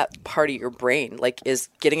access like that part of your brain, like is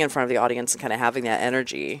getting in front of the audience and kind of having that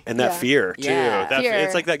energy. And that fear, too. Yeah.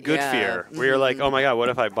 It's like that good fear where you're like, oh my God, what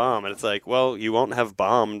if I bomb? And it's like, well, you won't have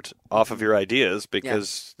bombed off of your ideas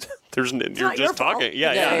because you're just talking.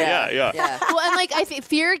 Yeah. Well, and like I think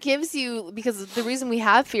fear gives you, because the reason we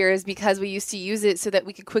have fear is because we used to use it so that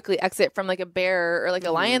we could quickly exit from like a bear or like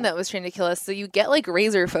a lion that was trying to kill us. So you get like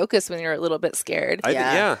razor focus when you're a little bit scared.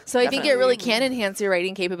 So I think it really can enhance your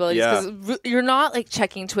writing capabilities because you're not like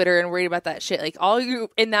checking Twitter and worried about that shit. Like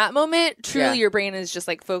in that moment, truly your brain is just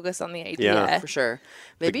like focused on the idea. Yeah, for sure.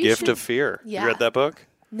 Maybe The Gift of Fear. Yeah. You read that book?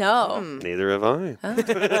 No. Neither have I.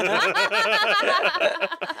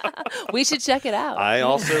 We should check it out. I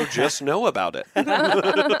also just know about it.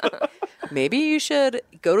 Maybe you should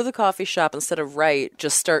go to the coffee shop instead of write.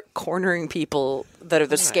 Just start cornering people that are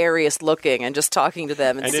the scariest looking and just talking to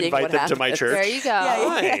them and seeing invite what them happens. to my church. There you go.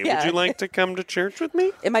 Hi, would you like to come to church with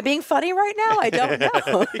me? Am I being funny right now? I don't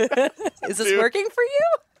know. Is this working for you?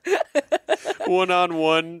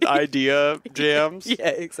 One-on-one idea jams. Yeah,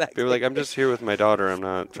 exactly. They were like, I'm just here with my daughter. I'm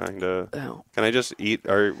not trying to... Oh. Can I just eat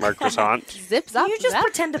our croissant? Zips Can up. you just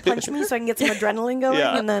pretend to punch me so I can get some adrenaline going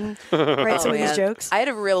Yeah. and then write some of these Man. jokes? I had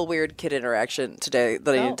a real weird kid interaction today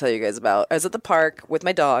that I need to tell you guys about. I was at the park with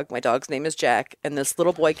my dog. My dog's name is Jack, and this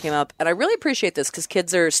little boy came up, and I really appreciate this because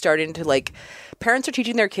kids are starting to like, parents are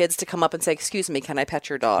teaching their kids to come up and say, "Excuse me, can I pet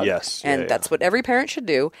your dog?" Yes. and that's what every parent should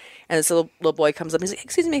do. And this little boy comes up and he's like,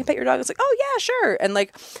 "Excuse me, can I pet your dog?" I was like, "Oh yeah, sure." And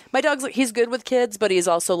like, my dog's like, he's good with kids, but he's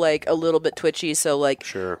also like a little bit twitchy. So like,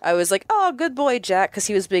 Sure. I was like, "Oh, good boy, Jack," because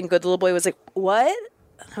he was being good. The little boy was like, "What?"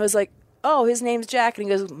 I was like, "Oh, his name's Jack," and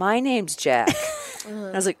he goes, "My name's Jack."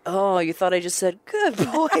 I was like, "Oh, you thought I just said good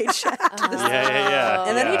boy, Jack?" Yeah.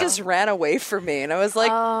 And then he just ran away from me, and I was like,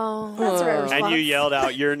 That's a rare response. And you yelled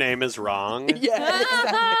out, your name is wrong. "Yeah,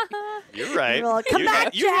 exactly." You're right. You're like, "Come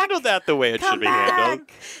back, you Jack. handled that the way it should be handled.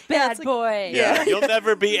 Bad boy. Yeah. You'll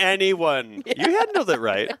never be anyone. You handled it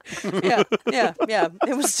right. yeah.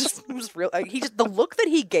 It was real. The look that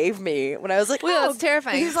he gave me when I was like, Well, "Oh, it's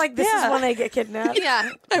terrifying. He's like, this is when I get kidnapped.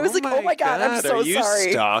 yeah. I was like, oh my God, I'm so are you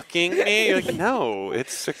sorry." stalking me? You're like, no,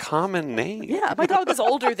 it's a common name. Yeah, my dog is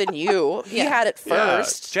older than you. He had it Yeah,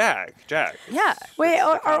 first. Jack. Yeah. Wait,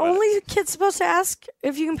 are only kids supposed to ask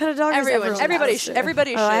if you can pet a dog? Or is Everyone. Everybody supposed to?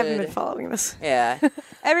 everybody Oh, I haven't should. been following this. Yeah,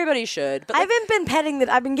 everybody should. But I haven't been petting that.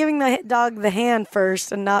 I've been giving the dog the hand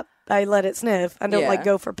first and not. I let it sniff. I don't Yeah. like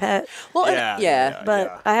go for pet, well, Yeah.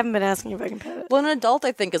 but I haven't been asking if I can pet it. Well, an adult,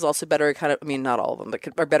 I think, is also better at kind of, I mean, not all of them, but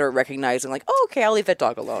are better at recognizing, like, oh, okay, I'll leave that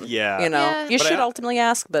dog alone. Yeah. You know, Yeah. you But should I- ultimately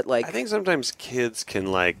ask, but like, I think sometimes kids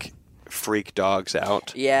can like freak dogs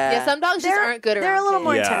out. Yeah, some dogs just aren't good around They're a little kids.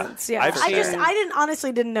 more Yeah. intense. Yeah, I've I seen-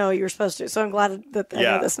 honestly didn't know you were supposed to. So I'm glad that I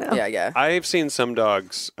Yeah. know this now. Yeah. I've seen some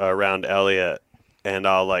dogs around Elliot, and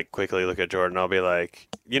I'll like quickly look at Jordan. I'll be like,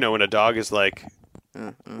 when a dog is like,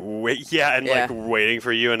 like waiting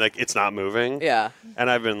for you, and like it's not moving. Yeah. And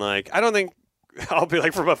I've been like, I don't think. I'll be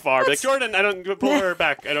like from afar, be like, Jordan, I don't pull her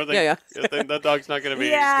back. I don't think that dog's not going to be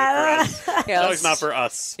good for us. Yeah, Dog's not for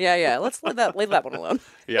us. Yeah. Let's leave that one alone.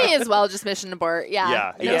 Yeah. May as well just mission abort.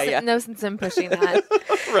 Yeah. No sense in pushing that.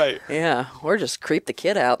 Right. Yeah, or just creep the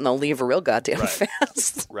kid out and they'll leave real goddamn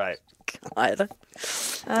fast. Right. God.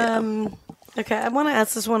 Okay, I want to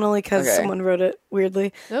ask this one only because Okay. someone wrote it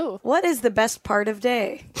weirdly. Oh. What is the best part of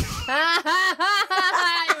day?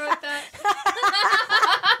 I wrote that.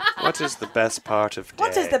 What is the best part of day?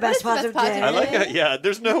 What is the best part of day? I like it. Yeah,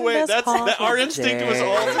 there's no way. best part Our of instinct was day.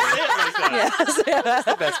 all to say it like that. Yes.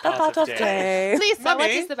 The best part of day. Please tell what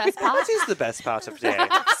Mummy, is the best part. What is the best part of day?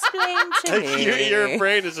 Explain to me. Your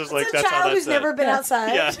brain is just like, It's a that's how child that's who's never been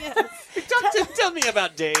outside. Yeah. Tell me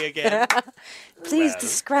about day again. Please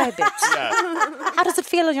describe it. Yeah. How does it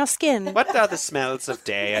feel on your skin? What are the smells of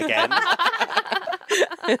day again?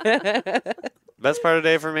 Best part of the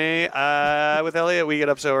day for me, with Elliot, we get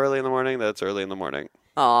up so early in the morning that it's early in the morning.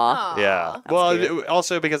 Aw. Yeah. Well,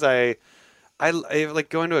 also because I like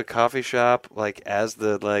going to a coffee shop, like as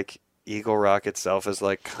the like Eagle Rock itself is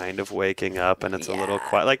like kind of waking up and it's a little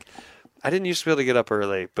quiet. Like I didn't used to be able to get up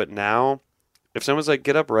early, but now if someone's like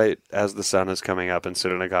get up right as the sun is coming up and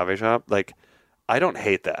sit in a coffee shop, like I don't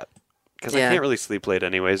hate that because I can't really sleep late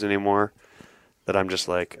anyways anymore. That I'm just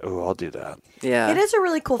like, oh, I'll do that. Yeah. It is a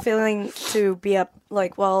really cool feeling to be up,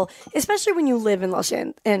 like, well, especially when you live in Los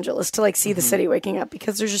Angeles, to like see the city waking up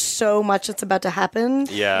because there's just so much that's about to happen.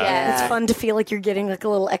 Yeah. It's fun to feel like you're getting like a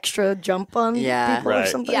little extra jump on people or Right.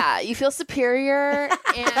 something. Yeah, you feel superior.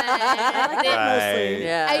 And Mostly.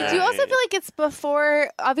 Yeah. I do also feel like it's before,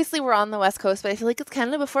 obviously we're on the West Coast, but I feel like it's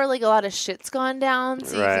kind of before like a lot of shit's gone down.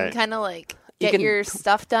 So you Right. can kind of like get your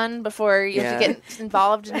stuff done before you have to get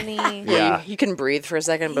involved in any. Yeah. You can breathe for a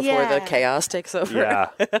second before the chaos takes over. Yeah.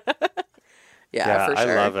 Yeah, for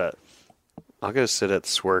sure. I love it. I'll go sit at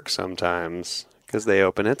Swerk sometimes because they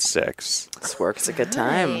open at 6 This works a good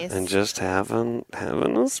time. Nice. and just have an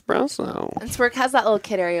espresso. And Swerk has that little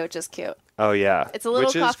kid area, which is cute. Oh yeah, It's a little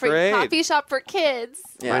which is great. coffee shop for kids.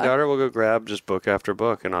 Yeah. My daughter will go grab just book after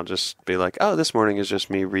book, and I'll just be like, "Oh, this morning is just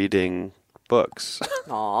me reading books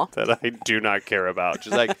Aw. that I do not care about."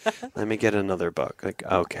 She's like, "Let me get another book." Like,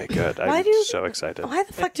 okay, good. I'm so excited. Why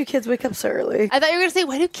the fuck do kids wake up so early? I thought you were going to say,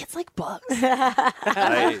 why do kids like books?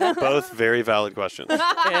 Both very valid questions.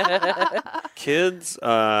 Kids,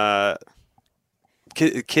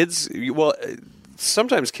 kids. Well,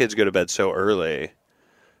 sometimes kids go to bed so early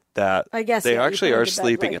that I guess, they yeah, you actually put them are to bed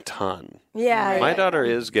sleeping late. a ton. Yeah. My daughter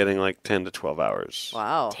is getting like 10 to 12 hours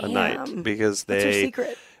Wow. a night because What's your they.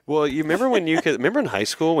 secret? Well, you remember when you could remember in high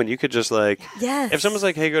school when you could just like Yes. if someone's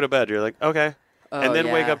like, "Hey, go to bed," you're like, "Okay," and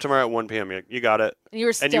then wake yeah. up tomorrow at 1 p.m. You're like, you got it, And you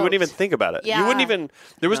were and you wouldn't even stoked. think about it. You Yeah. wouldn't even.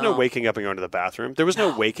 There was no No. waking up and going to the bathroom. There was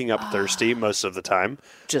no waking up thirsty most of the time.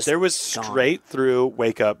 Just there was gone. straight through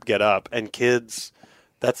wake up, get up, and kids.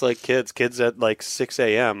 That's like kids. Kids at like 6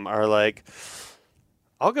 a.m. are like.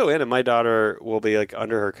 I'll go in and my daughter will be like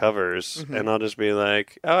under her covers and I'll just be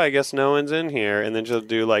like, oh, I guess no one's in here. And then she'll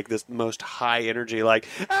do like this most high energy, like,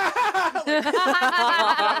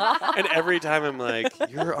 and every time I'm like,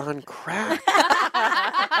 you're on crack.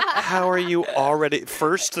 How are you already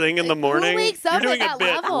first thing in the morning? wakes up You're doing at a that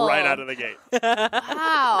bit level? right out of the gate.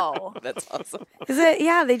 Wow. That's awesome. Is it?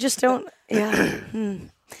 Yeah, they just don't. Yeah.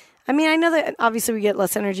 I mean, I know that obviously we get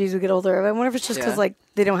less energy as we get older. I wonder if it's just because Yeah. like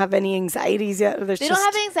they don't have any anxieties yet. Or there's They just,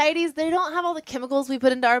 don't have anxieties. They don't have all the chemicals we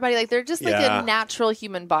put into our body. Like they're just like Yeah. a natural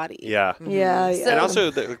human body. Yeah. Yeah, yeah. So- And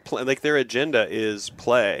also, like their agenda is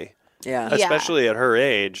play, Yeah. Yeah. especially at her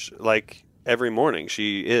age. Like every morning,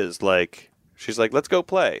 she's like, let's go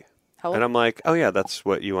play. How old? And I'm like, oh yeah, that's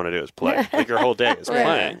what you want to do is play. Like your whole day is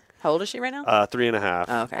playing. How old is she right now? 3.5.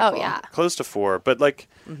 Oh, okay. Oh cool. yeah. Close to 4, but like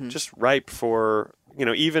just ripe for,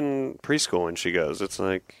 even preschool when she goes, it's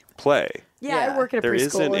like play. Yeah, Yeah. I work at a There preschool,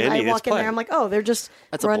 isn't and any, I it's walk in play. there. I'm like, oh, they're just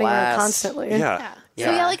That's a running around blast. constantly. Yeah. So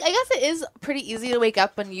yeah, like I guess it is pretty easy to wake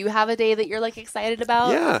up when you have a day that you're like excited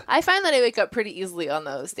about. Yeah. I find that I wake up pretty easily on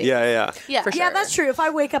those days. Yeah. Yeah. For Yeah, sure. that's true. If I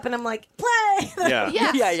wake up and I'm like, play. Yeah.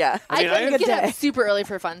 Yeah. Yeah, yeah. I, mean, can I've- get Good day. up super early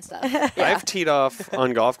for fun stuff. I've teed off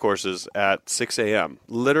on golf courses at 6 a.m.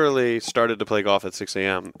 Literally started to play golf at 6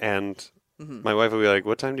 a.m. And my wife will be like,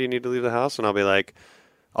 what time do you need to leave the house? And I'll be like,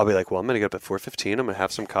 well, I'm going to get up at 4:15. I'm going to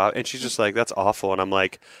have some coffee. And she's just like, that's awful. And I'm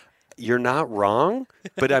like, you're not wrong,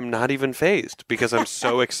 but I'm not even phased because I'm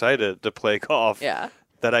so excited to play golf Yeah.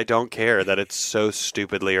 that I don't care that it's so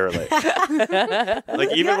stupidly early.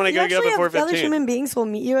 Like even when I You go get actually up at have other 4:15. human beings will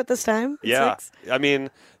meet you at this time. at Yeah. 6? I mean,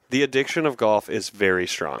 the addiction of golf is very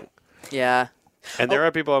strong. Yeah. And there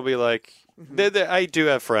are people I'll be like, I do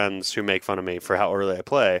have friends who make fun of me for how early I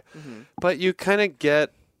play, but you kind of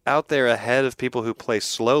get out there ahead of people who play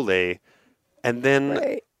slowly, and then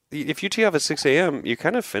Right. if you tee off at 6 a.m., you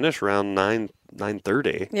kind of finish around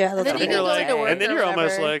 9:30. Yeah, that's then what you I can mean. go into work and then or you're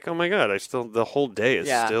almost whatever. like, oh my god, the whole day is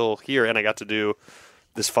Yeah. still here, and I got to do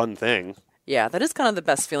this fun thing. Yeah, that is kind of the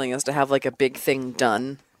best feeling is to have like a big thing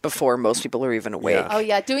done before most people are even awake. Yeah. Oh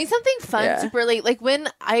yeah, doing something fun Yeah. super late. Like when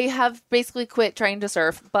I have basically quit trying to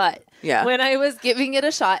surf, but Yeah. when I was giving it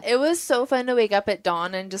a shot, it was so fun to wake up at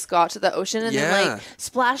dawn and just go out to the ocean and then Yeah. like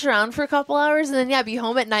splash around for a couple hours and then be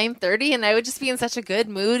home at 9:30 and I would just be in such a good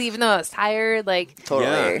mood even though I was tired. Like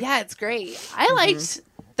Totally. yeah, it's great. I liked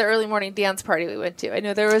the early morning dance party we went to. I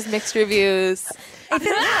know there was mixed reviews. If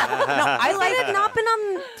it had not been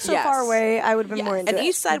on so Yes. far away, I would have been more into An it.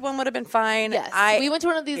 East Side one would have been fine. Yes, we went to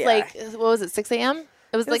one of these like what was it, 6 a.m.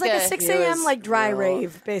 It was It was like a 6 a.m. like dry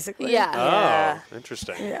rave, basically. Yeah. Oh,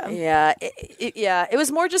 interesting. Yeah. Yeah. It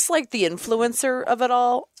was more just like the influencer of it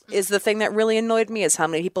all is the thing that really annoyed me is how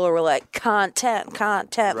many people were like, content,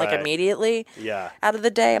 like Right. immediately out of the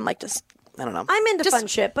day. I'm like, just, I don't know. I'm into fun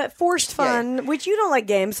shit, but forced fun, which you don't like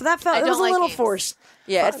games, so that felt I it was don't a like little games. forced.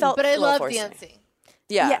 Yeah, it felt But I a little love forced to me. dancing.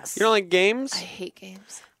 Yeah. Yes. You don't like games? I hate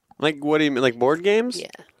games. Like, what do you mean? Like board games? Yeah.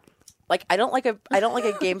 Like I don't like a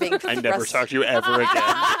game being I never talk to you ever again.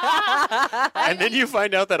 And then you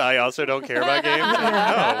find out that I also don't care about games. Like,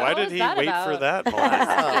 oh, why did he that wait about? for that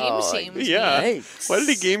moment? Game shamed me. Yeah. Yikes. Why did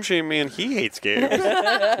he game shame me and he hates games?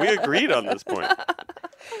 We agreed on this point.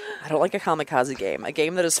 I don't like a kamikaze game. A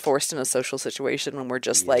game that is forced in a social situation when we're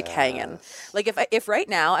just like hanging. Like if right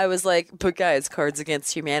now I was like, but guys, Cards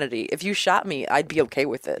Against Humanity. If you shot me, I'd be okay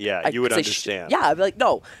with it. Yeah, I'd you would say, understand. Yeah, I'd be like,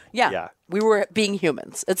 no, Yeah. we were being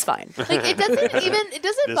humans. It's fine. Like it doesn't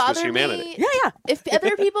This was bother humanity. me. Yeah. If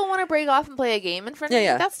other people want to break off and play a game in front of me,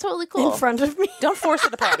 that's totally cool. In front of me. Don't force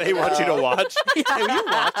it upon me. They want you to watch. Hey, will you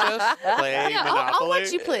watch us play Yeah, Monopoly? I'll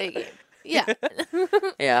watch you play a game. Yeah.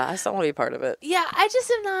 Yeah, I still want to be part of it. Yeah, I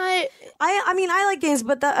just am not. I mean, I like games,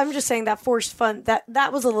 but I'm just saying that forced fun,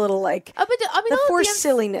 that was a little like But I mean, the all forced dance-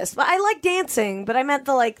 silliness. But I like dancing, but I meant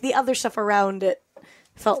the other stuff around it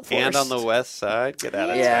felt forced. And on the west side, get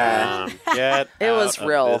out of Yeah. town. Get It was out of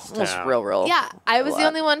real. this It was town. real. Yeah, I was the lot.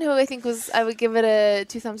 only one who I think I would give it a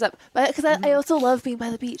 2 thumbs up. But because I also love being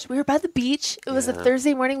by the beach. We were by the beach. It was a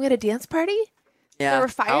Thursday morning. We had a dance party. Yeah. There were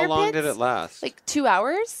fire How long pits, did it last? Like 2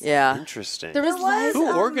 hours. Yeah. Interesting. There was live.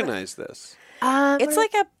 Who organized this? It's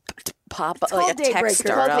like a pop, like a called tech Daybreaker.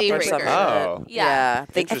 startup Called or Daybreaker. something. Oh. Yeah.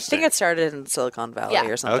 I think Interesting. it started in Silicon Valley Yeah.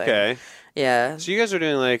 or something. Okay. Yeah. So you guys are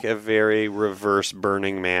doing like a very reverse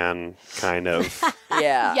Burning Man kind of.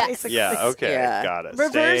 Yeah. Yes. Yeah, okay. Yeah. Got it.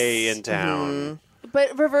 Reverse- Stay in town.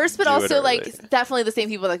 But reverse, but Do it also like early. definitely the same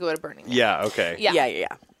people that go to Burning Man. Yeah, okay. Yeah. Yeah.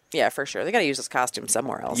 Yeah, for sure. They got to use this costume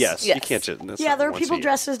somewhere else. Yes, Yes. you can't just. that's Yeah, not there were once people a year.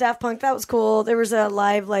 dressed as Daft Punk. That was cool. There was a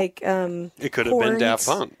live It could have been horns. Daft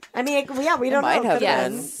Punk. I mean, we don't might know. have Could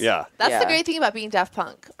been. been. Yeah. That's Yeah. the great thing about being Daft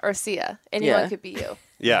Punk or Sia. Anyone Yeah. could be you.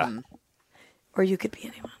 Yeah. Or you could be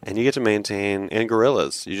anyone. And you get to maintain, and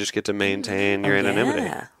gorillas, you just get to maintain your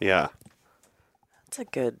anonymity. yeah. That's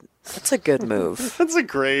a good move. That's a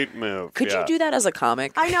great move. Could you do that as a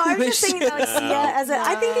comic? I know. I was just thinking that like Sia as a.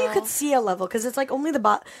 I think that you could see a level because it's like only the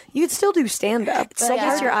bot. You could still do stand up. So I guess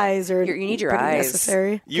hard. your eyes are. You need your pretty eyes.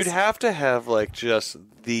 necessary. You'd have to have like just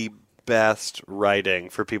the best writing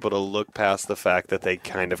for people to look past the fact that they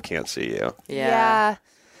kind of can't see you. Yeah.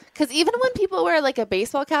 Because even when people wear like a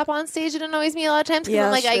baseball cap on stage, it annoys me a lot of times. Because Yeah,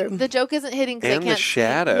 I'm like, that's true. the joke isn't hitting because I And can't the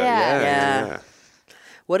shadow. See. Yeah.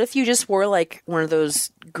 What if you just wore like one of those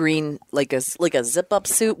green, like a zip up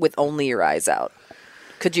suit with only your eyes out?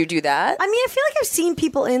 Could you do that? I mean, I feel like I've seen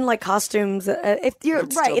people in like costumes. If you're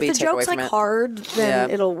It'd still right, be if the take away joke's from like it. hard, then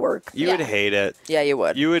Yeah. it'll work. You would hate it. Yeah, you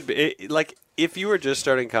would. You would like if you were just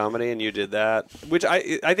starting comedy and you did that, which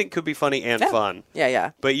I think could be funny and fun.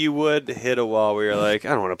 Yeah. But you would hit a wall where you're like, I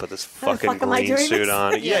don't want to put this fucking fuck am I green doing suit this?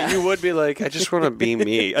 on. Yeah, you would be like, I just want to be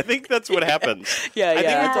me. I think that's what happens. Yeah, I think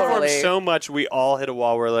yeah, we perform totally. so much, we all hit a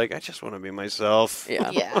wall where like, I just want to be myself.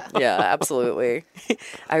 Yeah. Yeah. Yeah, absolutely.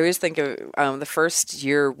 I always think of the first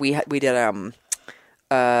year we did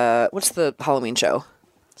what's the Halloween show?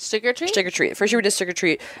 Stick or treat? Stick or Treat. First year we did Stick or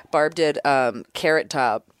Treat. Barb did Carrot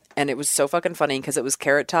Top, and it was so fucking funny because it was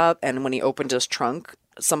Carrot Top, and when he opened his trunk,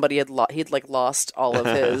 somebody he'd like lost all of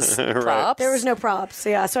his props. There was no props,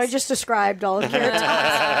 yeah. So I just described all of Carrot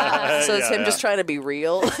Top. So it's him just trying to be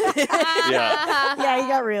real. Yeah. Yeah, he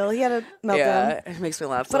got real. He had a meltdown. Yeah, it makes me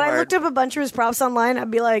laugh so But I hard. looked up a bunch of his props online. I'd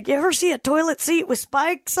be like, you ever see a toilet seat with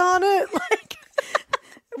spikes on it? Like,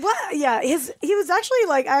 what? Yeah, he was actually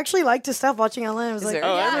like, I actually liked his stuff watching online. I was like, there-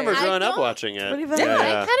 Oh, Yeah, I remember I growing up don't- watching it. Pretty funny. Yeah, I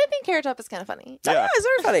Yeah. kind of think Carrot Top is kind of funny. Yeah. It's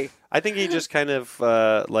very funny. I think he just kind of,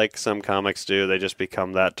 like some comics do, they just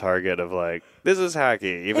become that target of like, this is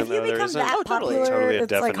hacky, even if you though there become isn't that popular, totally a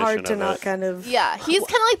it's like hard definition to of not it. kind of. Yeah, he's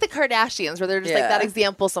kind of like the Kardashians, where they're just like Yeah. that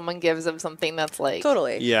example someone gives of something that's like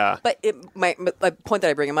Totally. Yeah. But my point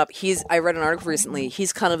that I bring him up, I read an article recently,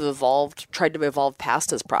 he's kind of tried to evolve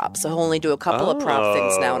past his props. So he'll only do a couple of prop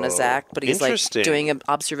things now in his act, but he's like Interesting. doing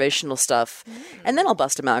observational stuff. And then I'll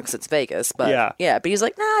bust him out because it's Vegas. But Yeah. but he's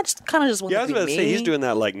like, nah, just kind of just want Yeah, I to was be about to me. say, he's doing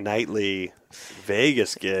that like nightly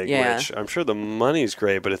Vegas gig, Yeah. which I'm sure the money's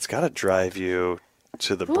great, but it's got to drive you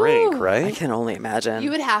to the brink, I right? can only imagine. you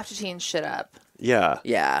would have to change shit up. Yeah.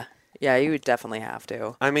 Yeah. Yeah, you would definitely have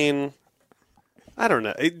to. I mean, I don't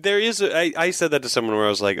know. There is. I said that to someone where I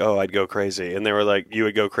was like, "Oh, I'd go crazy," and they were like, "You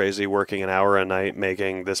would go crazy working an hour a night,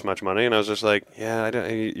 making this much money," and I was just like, "Yeah,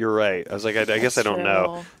 you're right." I was like, "I guess I don't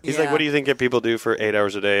know." He's like, Yeah. "What do you think people do for 8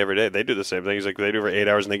 hours a day every day?" They do the same thing. He's like, "They do it for 8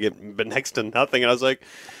 hours and they get but next to nothing." And I was like,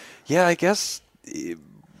 "Yeah, I guess."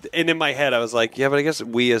 And in my head, I was like, "Yeah, but I guess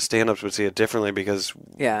we as stand-ups would see it differently because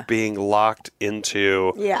being locked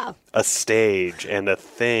into a stage and a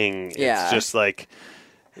thing, it's just like."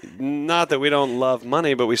 Not that we don't love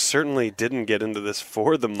money, but we certainly didn't get into this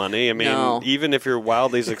for the money. I mean, even if you're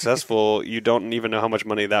wildly successful, you don't even know how much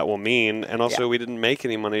money that will mean. And also, we didn't make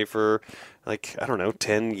any money for, like, I don't know,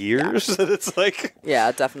 10 years. It's like...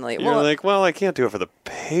 Yeah, definitely. You're like, well, I can't do it for the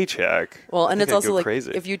paycheck. Well, and it's also like,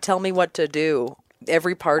 crazy. if you tell me what to do,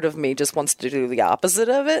 every part of me just wants to do the opposite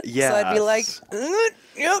of it. Yeah. So I'd be like,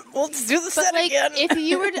 yep, let's do the set again. If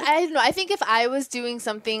you were, I don't know, I think if I was doing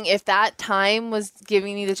something, if that time was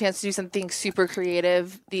giving me the chance to do something super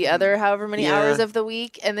creative the other however many hours of the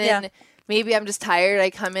week, and then maybe I'm just tired,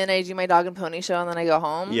 I come in, I do my dog and pony show, and then I go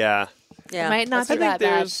home. Yeah. It might not be that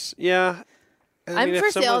bad. Yeah. I mean, I'm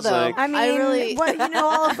for sale, though. Like, I mean,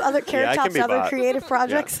 all of other Carrot Top's other creative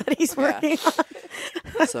projects that he's working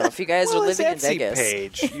on. So if you guys are living in Etsy Vegas,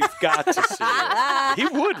 page, you've got to see it. He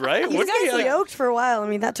would, right? He's got yoked for a while. I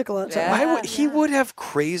mean, that took a lot of time. He would have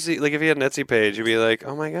crazy, like if he had an Etsy page, he'd be like,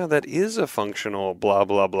 "Oh my god, that is a functional blah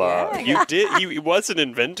blah blah." He was an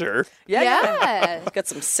inventor. Yeah. Got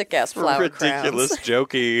some sick ass flower ridiculous,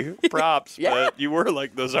 jokey props, but you were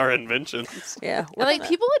like, "Those are inventions." Yeah, and like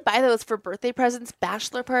people would buy those for birthday presents,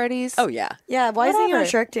 bachelor parties. Oh yeah, yeah. Why isn't he on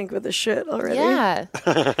Shark Tank with this shit already? Yeah,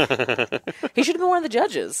 he should have been one of the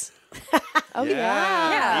judges. Oh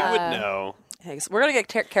yeah. He would know. Hey, so we're gonna get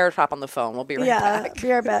Carrot Top on the phone. We'll be right back.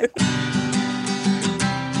 Be right back.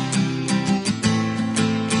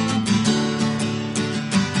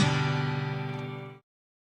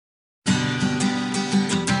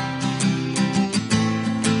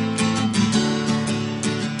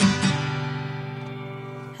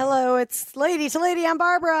 Hello, it's Lady to Lady. I'm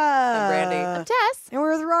Barbara. I'm Brandy. I'm Tess. And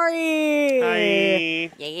we're with Rory.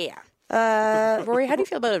 Hi. Yeah. Rory, how do you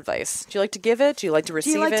feel about advice? Do you like to give it? Do you like to Do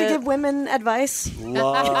receive it? you like to give women advice?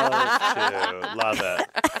 Love to. Love it.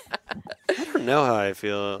 I don't know how I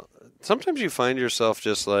feel. Sometimes you find yourself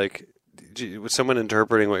just like, with someone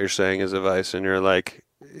interpreting what you're saying as advice, and you're like,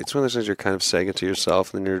 it's one of those things you're kind of saying it to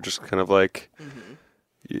yourself, and then you're just kind of like,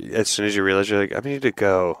 as soon as you realize, you're like, I need to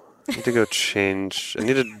go. I need to go change. I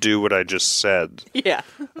need to do what I just said. Yeah.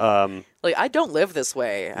 Like, I don't live this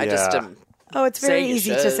way. I just am. Oh, it's very saying you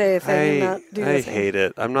easy to should. say a thing and not do the I thing. hate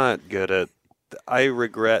it. I'm not good at. I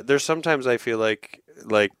regret. There's sometimes I feel like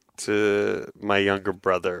to my younger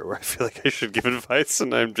brother, where I feel like I should give advice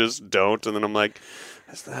and I just don't, and then I'm like,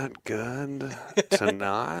 is that good to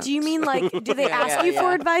not? Do you mean like, do they ask you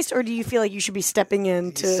for advice, or do you feel like you should be stepping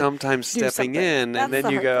in to sometimes do stepping something? in, That's and then the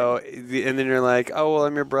you hard go, and then you're like, oh well,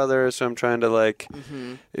 I'm your brother, so I'm trying to like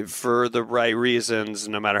for the right reasons,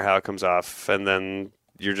 no matter how it comes off, and then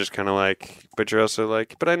you're just kind of like, but you're also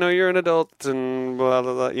like, but I know you're an adult and blah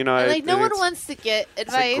blah blah. You know, And, like no one wants to get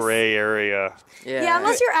advice. It's a gray area. Yeah,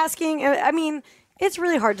 unless you're asking. I mean, it's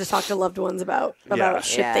really hard to talk to loved ones about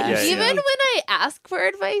shit that you Yeah, see. Even when I ask for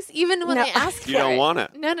advice, even when No. I ask for You don't it. want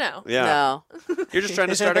it. No. Yeah. No. You're just trying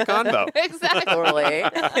to start a convo. Exactly. Totally. Yeah,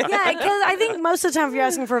 because I think most of the time, if you're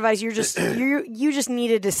asking for advice, you're just you just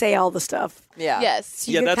needed to say all the stuff. Yeah. Yes.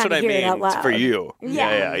 So you Yeah, could that's what kinda I hear it out mean loud. for you.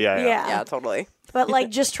 Yeah. Yeah. Yeah, totally. But like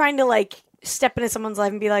just trying to like step into someone's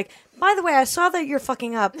life and be like, by the way, I saw that you're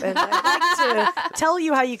fucking up, and I'd like to tell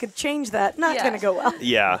you how you could change that. Not Yeah. going to go well.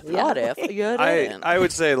 Yeah. What if you didn't? I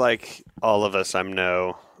would say like all of us. I'm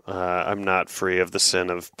not free of the sin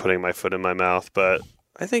of putting my foot in my mouth, but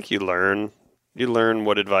I think you learn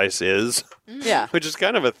what advice is. Yeah. Which is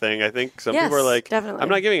kind of a thing. I think some Yes, people are like, definitely. I'm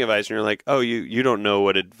not giving advice, and you're like, oh, you don't know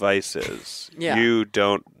what advice is. Yeah. You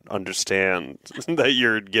don't understand that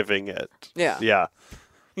you're giving it. Yeah. Yeah.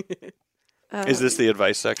 Is this the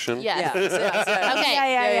advice section? Yes. Yeah.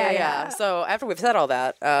 Okay. Yeah. So after we've said all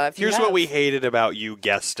that, if you Here's have, what we hated about you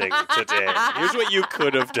guesting today. Here's what you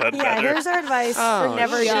could have done Yeah, better. here's our advice Oh, for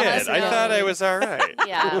never shit. doing us I thought I was all right.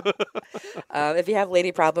 Yeah. if you have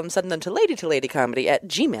lady problems, send them to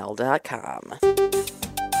ladytoladycomedy@gmail.com.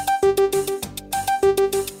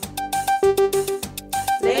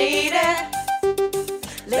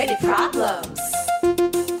 Lady problems.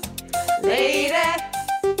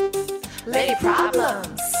 Lady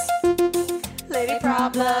problems. Lady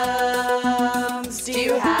problems. Do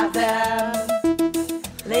you have them?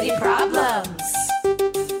 Lady problems.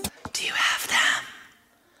 Do you have them?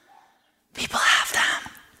 People have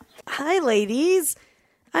them. ladies.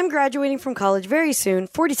 I'm graduating from college very soon,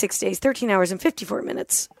 46 days, 13 hours, and 54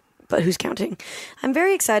 minutes. But who's counting? I'm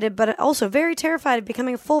very excited, but also very terrified of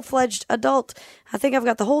becoming a full-fledged adult. I think I've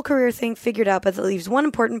got the whole career thing figured out, but that leaves one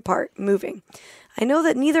important part, moving. I know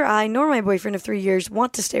that neither I nor my boyfriend of 3 years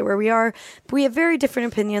want to stay where we are, but we have very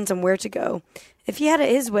different opinions on where to go. If he had it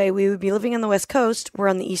his way, we would be living on the West Coast, we're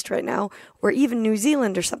on the East right now, or even New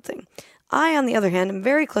Zealand or something. I, on the other hand, am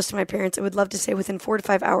very close to my parents and would love to stay within 4 to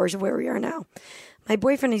 5 hours of where we are now. My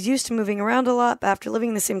boyfriend is used to moving around a lot, but after living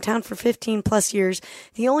in the same town for 15 plus years,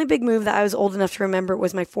 the only big move that I was old enough to remember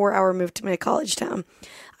was my 4-hour move to my college town.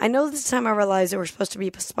 I know this time I realized that we're supposed to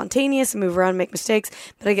be spontaneous and move around and make mistakes,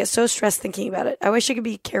 but I get so stressed thinking about it. I wish I could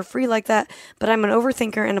be carefree like that, but I'm an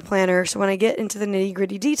overthinker and a planner, so when I get into the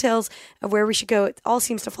nitty-gritty details of where we should go, it all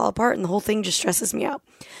seems to fall apart and the whole thing just stresses me out.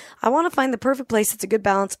 I want to find the perfect place that's a good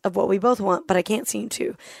balance of what we both want, but I can't seem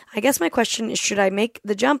to. I guess my question is, should I make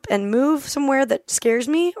the jump and move somewhere that scares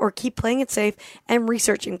me, or keep playing it safe and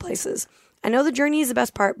researching places? I know the journey is the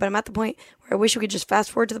best part, but I'm at the point where I wish we could just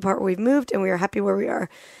fast forward to the part where we've moved and we are happy where we are.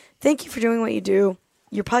 Thank you for doing what you do.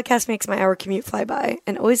 Your podcast makes my hour commute fly by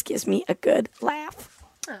and always gives me a good laugh.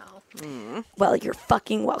 Oh. Well, you're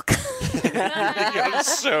fucking welcome. You're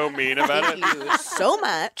so mean about it. Thank you so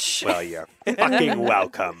much. Well, you're fucking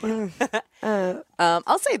welcome.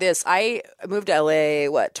 I'll say this. I moved to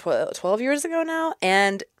LA, 12 years ago now?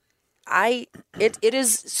 And it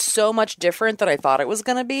is so much different than I thought it was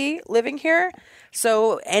going to be living here.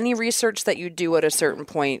 So any research that you do at a certain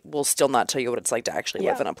point will still not tell you what it's like to actually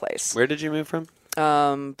live in a place. Where did you move from?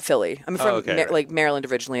 Philly. I'm from Maryland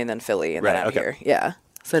originally, and then Philly, and then out here. Yeah.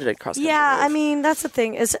 So I did a cross-country Yeah, move. I mean, that's the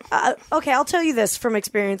thing. Is okay, I'll tell you this from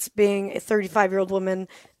experience, being a 35-year-old woman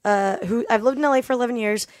who I've lived in LA for 11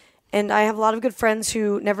 years, and I have a lot of good friends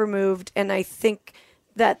who never moved, and I think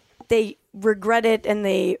that they regret it and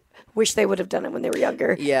they wish they would have done it when they were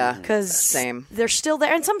younger. Yeah, because same. They're still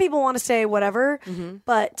there, and some people want to say whatever,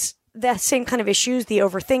 but that same kind of issues, the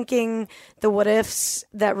overthinking, the what ifs,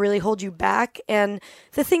 that really hold you back. And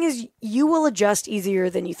the thing is, you will adjust easier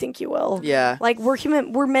than you think you will. Yeah. Like, we're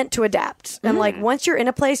human, we're meant to adapt. And like, once you're in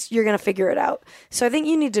a place, you're going to figure it out. So I think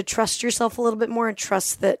you need to trust yourself a little bit more and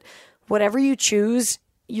trust that whatever you choose,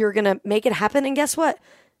 you're going to make it happen. And guess what?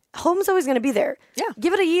 Home's always going to be there. Yeah.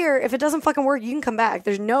 Give it a year. If it doesn't fucking work, you can come back.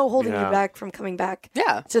 There's no holding you back from coming back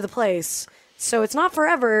to the place. So it's not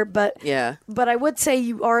forever, but but I would say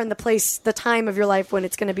you are in the time of your life when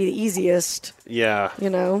it's going to be the easiest. Yeah.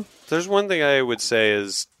 You know? There's one thing I would say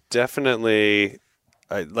is definitely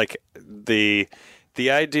like the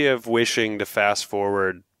idea of wishing to fast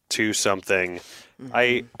forward to something.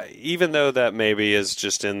 I even though that maybe is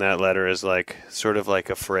just in that letter as like sort of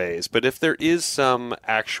like a phrase, but if there is some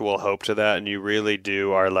actual hope to that and you really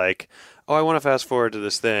are like, oh, I want to fast forward to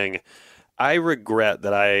this thing, I regret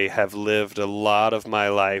that I have lived a lot of my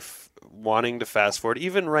life wanting to fast forward,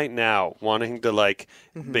 even right now, wanting to like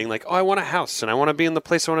being like, oh, I want a house and I want to be in the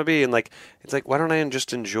place I want to be. And like, it's like, why don't I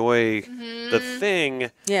just enjoy the thing?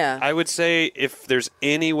 Yeah. I would say if there's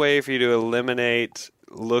any way for you to eliminate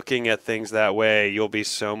looking at things that way, you'll be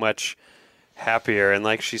so much happier. And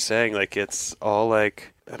like she's saying, like, it's all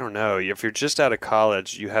like, I don't know, if you're just out of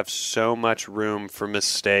college, you have so much room for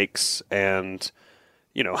mistakes and,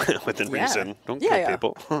 you know, within reason. Don't kill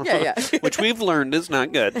people. Which we've learned is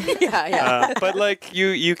not good. But like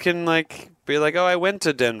you can like be like, oh, I went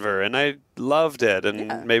to Denver and I loved it,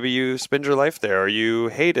 and maybe you spend your life there, or you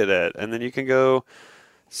hated it, and then you can go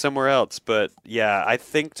somewhere else. But yeah, I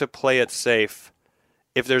think to play it safe,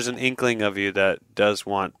 if there's an inkling of you that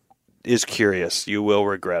is curious, you will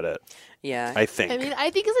regret it. Yeah. I think. I mean, I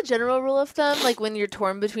think as a general rule of thumb, like when you're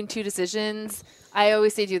torn between two decisions, I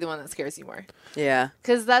always say do the one that scares you more. Yeah.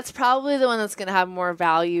 Because that's probably the one that's going to have more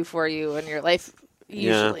value for you in your life,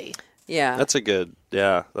 usually. Yeah. That's a good way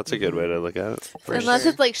to look at it. Unless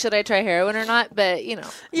it's like, should I try heroin or not? But, you know.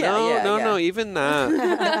 No, even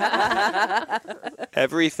that.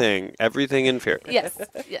 Everything in fear. Yes.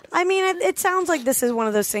 I mean, it sounds like this is one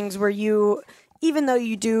of those things where you, even though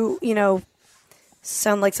you do, you know,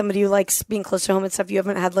 sound like somebody who likes being close to home and stuff, you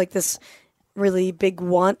haven't had like this really big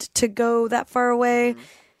want to go that far away.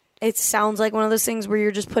 It sounds like one of those things where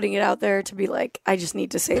you're just putting it out there to be like, I just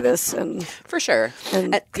need to say this, and for sure,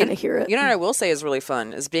 and kind of hear it. You know what I will say is really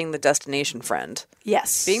fun is being the destination friend.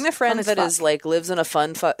 Yes, being the friend that is like lives in a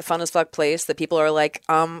fun as fuck place that people are like,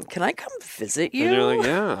 can I come visit you? And you're like,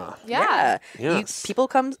 yeah. Yes. People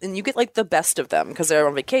come and you get like the best of them because they're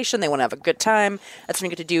on vacation. They want to have a good time. That's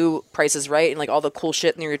when you get to do Price is Right and like all the cool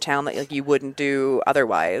shit in your town that like you wouldn't do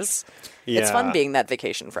otherwise. Yeah. It's fun being that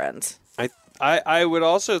vacation friend. I would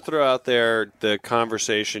also throw out there the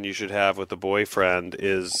conversation you should have with the boyfriend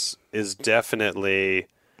is definitely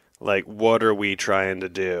like, what are we trying to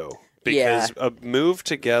do? Because a move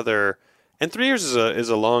together, and 3 years is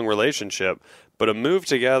a long relationship, but a move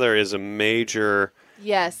together is a major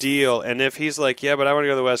deal. And if he's like, yeah, but I want to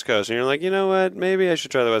go to the West Coast, and you're like, you know what, maybe I should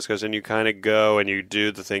try the West Coast, and you kind of go and you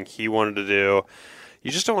do the thing he wanted to do, you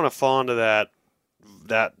just don't want to fall into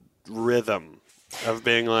that rhythm of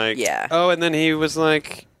being like, oh, and then he was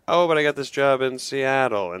like, oh, but I got this job in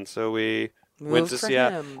Seattle, and so we went to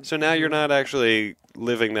Seattle. So now you're not actually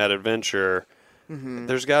living that adventure.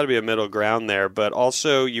 There's got to be a middle ground there, but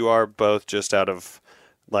also you are both just out of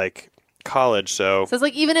like college, so it's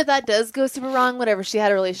like, even if that does go super wrong, whatever, she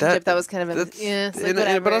had a relationship that was kind of it's like,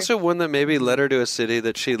 whatever. But also one that maybe led her to a city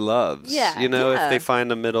that she loves. If they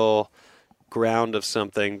find a middle ground of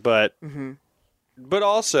something, but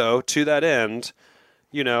also to that end,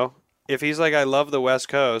 if he's like, I love the West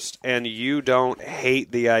Coast, and you don't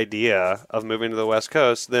hate the idea of moving to the West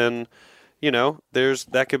Coast, then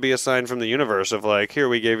that could be a sign from the universe of like, here,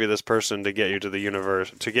 we gave you this person to get you to the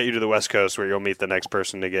universe, to get you to the West Coast, where you'll meet the next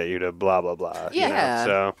person to get you to blah blah blah.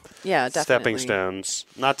 So definitely. Stepping stones.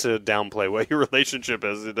 Not to downplay what your relationship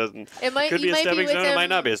is. It doesn't. It could be a stepping stone. It might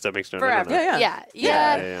not be a stepping stone. Forever. Yeah.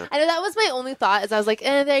 I know that was my only thought. Is I was like,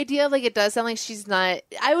 the idea of like, it does sound like she's not.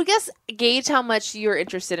 I would guess gauge how much you're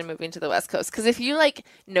interested in moving to the West Coast, because if you like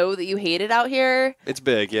know that you hate it out here, it's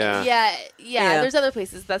big. Yeah. There's other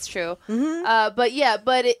places. That's true.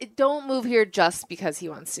 Don't move here just because he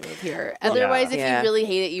wants to move here. Otherwise, if you really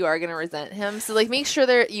hate it, you are going to resent him. So, like, make sure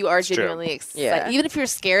that you are genuinely excited. Even if you're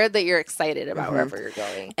scared, that you're excited about wherever you're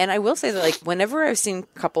going. And I will say that, like, whenever I've seen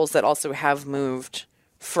couples that also have moved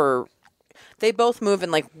they both move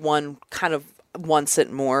in, like, one kind of wants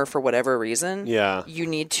it more for whatever reason. Yeah. You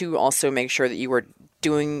need to also make sure that you are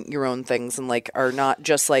doing your own things and like are not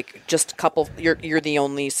just couple. You're the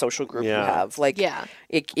only social group you have. Like,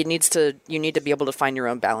 it needs to. You need to be able to find your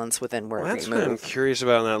own balance within wherever you move. That's what I'm curious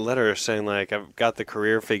about in that letter, saying like, I've got the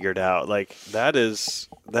career figured out. Like that's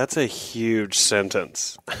a huge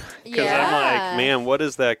sentence. Because I'm like, man, what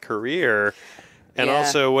is that career? And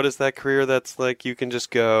also, what is that career that's like you can just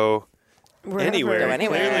go anywhere?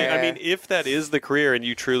 Clearly, I mean, if that is the career and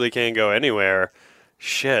you truly can go anywhere,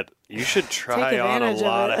 shit. You should try on a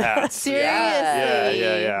lot of hats. Seriously.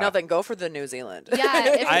 Yeah. No, then go for the New Zealand. Yeah,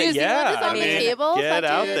 if New Zealand is on the table, get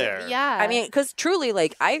out there. Yeah. I mean, because truly,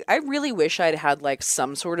 like, I really wish I'd had, like,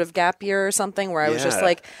 some sort of gap year or something where I was just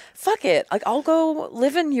like, fuck it. Like, I'll go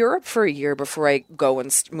live in Europe for a year before I go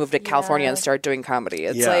and move to California and start doing comedy.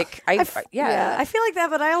 It's like, I feel like that,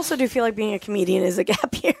 but I also do feel like being a comedian is a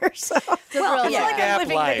gap year. So, it's I'm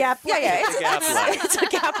living the gap life. It's a gap life. It's a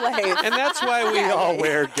gap life. And that's why we all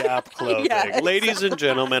wear Gap clothing. Ladies and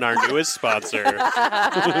gentlemen, our newest sponsor. But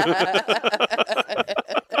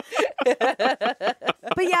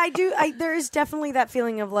I do. There is definitely that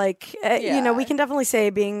feeling of like, we can definitely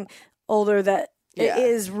say being older that it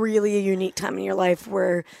is really a unique time in your life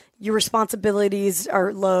where your responsibilities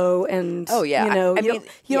are low and you don't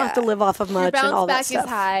have to live off of much and all that stuff. Your bounce back is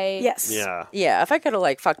high. Yes. Yeah. If I could have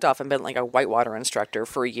like fucked off and been like a whitewater instructor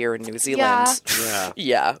for a year in New Zealand,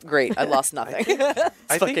 great. I lost nothing.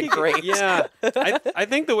 I think great. Yeah. I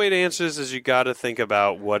think the way to answer this is you got to think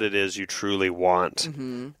about what it is you truly want,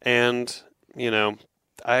 and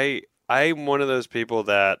I'm one of those people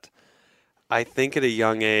that I think at a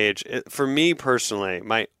young age, for me personally,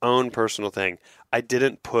 my own personal thing, I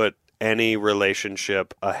didn't put any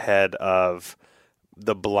relationship ahead of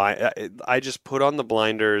the blind. I just put on the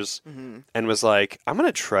blinders and was like, I'm going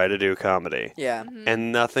to try to do comedy. Yeah.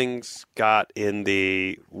 And nothing's got in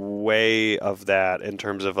the way of that in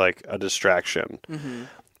terms of like a distraction.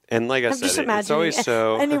 And like I said, it's always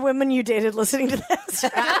so. Any women you dated listening to this?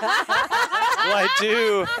 Well, I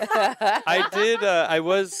do. I did.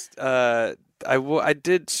 I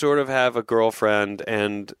did sort of have a girlfriend,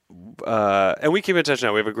 and we keep in touch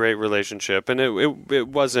now. We have a great relationship, and it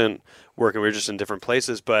wasn't working. We were just in different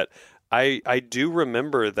places. But I do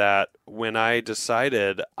remember that when I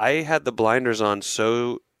decided, I had the blinders on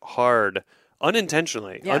so hard,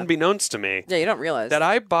 unintentionally, unbeknownst to me. Yeah, you don't realize that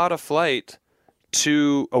I bought a flight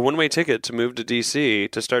to a one-way ticket to move to D.C.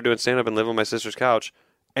 to start doing stand-up and live on my sister's couch,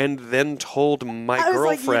 and then told my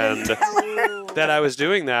girlfriend that I was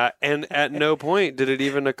doing that, and at no point did it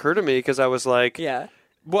even occur to me, because I was like,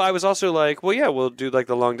 well, I was also like, well, yeah, we'll do like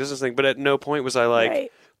the long-distance thing, but at no point was I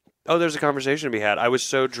like, oh, there's a conversation to be had. I was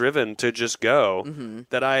so driven to just go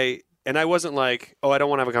that I wasn't like, oh, I don't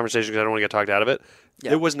want to have a conversation because I don't want to get talked out of it.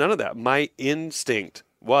 It was none of that. My instinct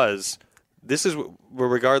was, this is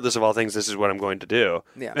regardless of all things, this is what I'm going to do.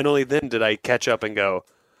 Yeah. And only then did I catch up and go,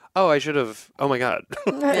 oh, I should have. Oh my god.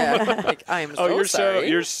 Yeah. Like, I'm so you're sorry.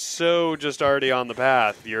 you're so just already on the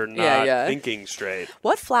path. You're not thinking straight.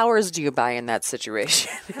 What flowers do you buy in that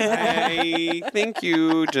situation? I think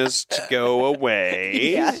you just go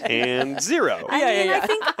away and zero.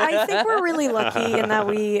 I think we're really lucky in that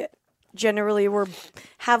we generally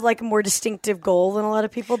have like a more distinctive goal than a lot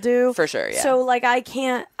of people do. For sure, yeah. So like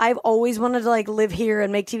I've always wanted to like live here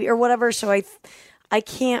and make TV or whatever. So I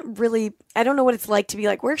can't really, I don't know what it's like to be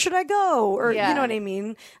like, where should I go? Or, you know what I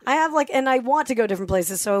mean? I have like, and I want to go different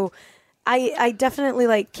places. So I definitely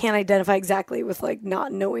like can't identify exactly with like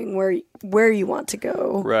not knowing where you want to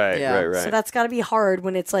go. Right. So that's got to be hard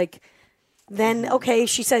when it's like, then, okay,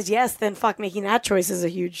 she says yes, then fuck, making that choice is a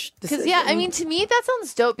huge decision. Because, I mean, to me, that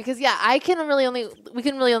sounds dope because, we can really only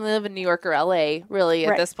live in New York or LA, really,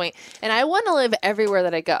 at this point. And I want to live everywhere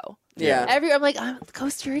that I go. Yeah. I'm like,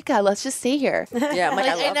 Costa Rica, let's just stay here. Yeah, I'm like,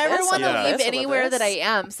 I never want to leave anywhere that I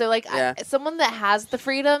am. So, like, someone that has the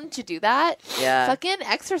freedom to do that, fucking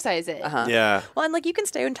exercise it. Yeah. Well, and like you can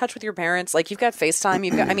stay in touch with your parents. Like you've got FaceTime.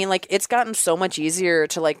 You've got. I mean, like it's gotten so much easier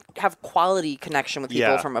to like have quality connection with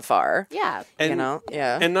people from afar. Yeah. And,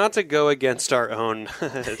 And not to go against our own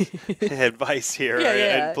advice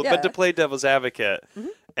here, but to play devil's advocate. Mm-hmm.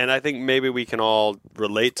 And I think maybe we can all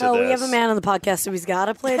relate to this. We have a man on the podcast, so he's got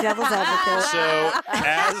to play devil's advocate. So,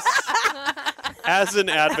 as an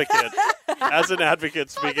advocate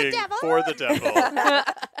speaking for the devil,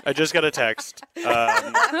 I just got a text. It's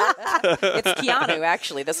Keanu,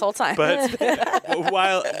 actually, this whole time. But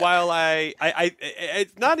while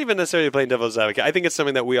it's not even necessarily playing devil's advocate. I think it's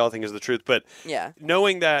something that we all think is the truth. But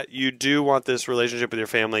knowing that you do want this relationship with your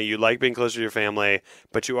family, you like being close to your family,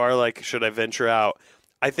 but you are like, should I venture out?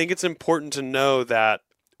 I think it's important to know that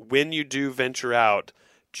when you do venture out,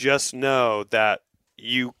 just know that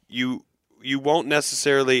you won't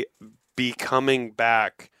necessarily be coming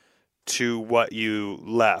back to what you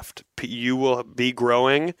left. You will be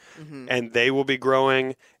growing, and they will be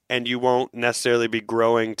growing, and you won't necessarily be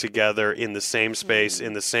growing together in the same space,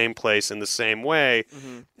 in the same place, in the same way.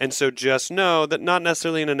 And so just know that, not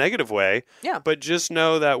necessarily in a negative way, but just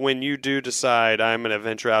know that when you do decide, I'm going to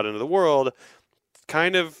venture out into the world,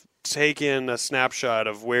 kind of take in a snapshot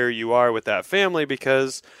of where you are with that family,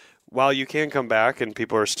 because while you can come back and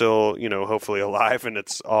people are still, hopefully alive and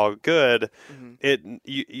it's all good,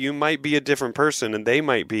 you might be a different person and they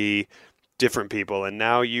might be different people. And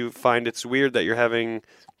now you find it's weird that you're having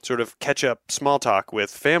sort of catch up small talk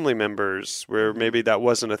with family members where maybe that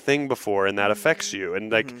wasn't a thing before and that affects you. And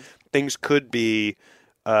like things could be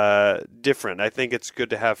different. I think it's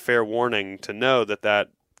good to have fair warning to know that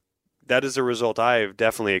is a result I've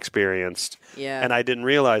definitely experienced. Yeah. And I didn't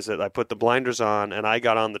realize it. I put the blinders on and I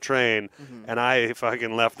got on the train and I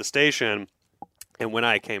fucking left the station. And when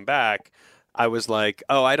I came back, I was like,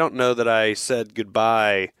 oh, I don't know that I said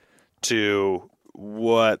goodbye to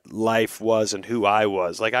what life was and who I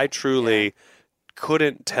was. Like, I truly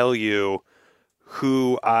couldn't tell you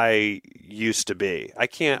who I used to be. I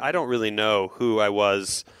don't really know who I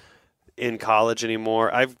was in college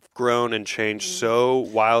anymore. I've grown and changed so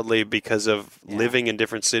wildly because of living in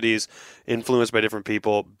different cities, influenced by different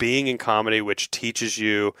people, being in comedy, which teaches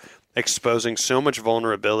you, exposing so much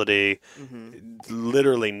vulnerability,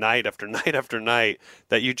 literally night after night after night,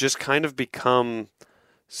 that you just kind of become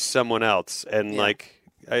someone else. And like,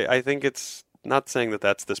 I think it's not saying that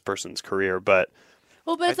that's this person's career, but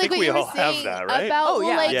it's I like think what we you were all have saying that, right? about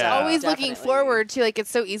always definitely. looking forward to, like, it's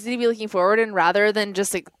so easy to be looking forward, and rather than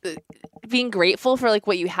just like being grateful for like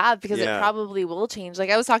what you have, because it probably will change. Like,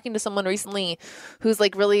 I was talking to someone recently who's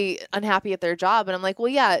like really unhappy at their job, and I'm like,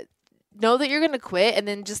 well, know that you're going to quit, and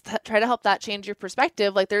then just try to help that change your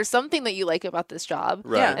perspective. Like, there's something that you like about this job.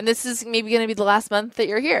 Right. And this is maybe going to be the last month that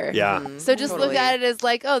you're here. Yeah. So just look at it as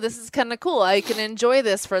like, oh, this is kind of cool. I can enjoy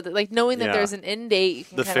this for like knowing that there's an end date. You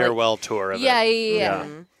can the farewell tour of it. Yeah.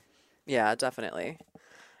 Yeah, definitely.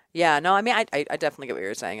 Yeah, no, I mean, I definitely get what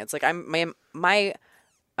you're saying. It's like my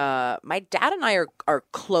dad and I are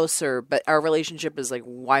closer, but our relationship is like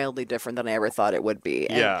wildly different than I ever thought it would be.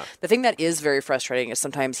 And the thing that is very frustrating is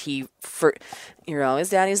sometimes you're always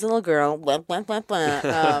daddy's little girl, blah, blah, blah,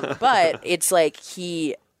 blah. But it's like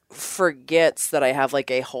he forgets that I have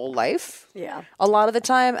like a whole life. Yeah. A lot of the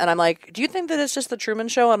time. And I'm like, do you think that it's just the Truman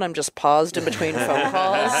Show and I'm just paused in between phone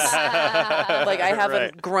calls? Like, I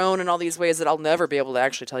haven't grown in all these ways that I'll never be able to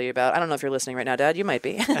actually tell you about. I don't know if you're listening right now, Dad. You might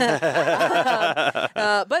be. But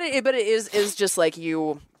it is just like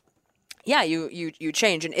yeah, you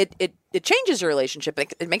change, and it changes your relationship.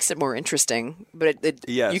 It makes it more interesting, but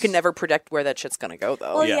Yes. you can never predict where that shit's gonna go,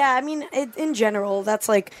 though. Well, Yeah. yeah. I mean, in general, that's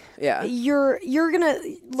like, Yeah. you're gonna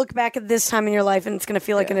look back at this time in your life, and it's gonna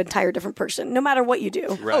feel like an entire different person, no matter what you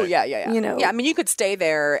do. Right. Oh yeah. You know. Yeah, I mean, you could stay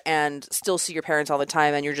there and still see your parents all the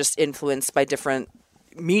time, and you're just influenced by different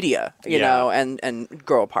media, you Yeah. know, and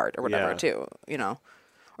grow apart or whatever Yeah. too, you know,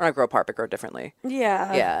 or not grow apart, but grow differently.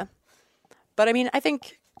 Yeah. Yeah, but I mean, I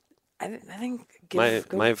think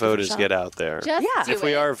My vote is get out there. Just do If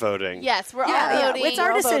we it. are voting. Yes, we're Yeah, all voting. it's our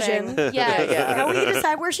We're all decision. voting. Yeah, You know, we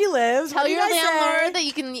decide where she lives. Tell What do your you guys say? landlord that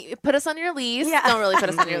you can put us on your lease. Yeah. Don't really put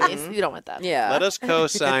us on your lease. You don't want that. Yeah. Let us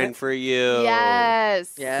co-sign for you.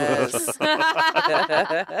 Yes. Yes.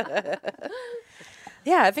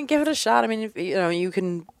 Yeah, I think give it a shot. I mean, you know, you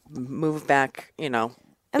can move back, you know.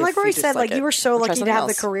 And if like Rory you just said, like it, you were so or try lucky to something have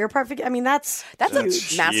else. the career perfect. I mean, that's That's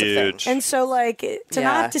huge. a massive huge. thing. And so, like, to Yeah.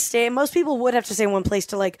 not have to stay, most people would have to stay in one place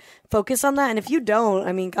to, like, focus on that. And if you don't,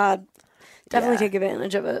 I mean, God, definitely Yeah. take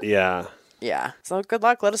advantage of it. Yeah. Yeah. So good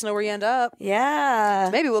luck. Let us know where you end up. Yeah.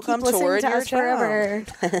 Maybe we'll Keep come listening tour in to your us forever.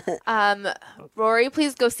 Rory,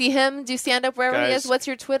 please go see him. Do stand up wherever he Guys, is. What's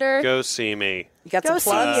your Twitter? Go see me. You got Go some see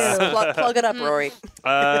plugs? you. Plug it up, Rory.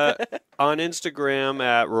 On Instagram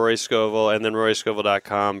at Rory Scovel and then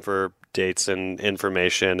RoryScovel.com for dates and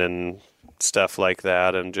information and stuff like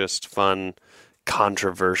that, and just fun,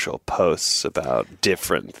 controversial posts about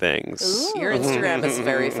different things. Your Instagram is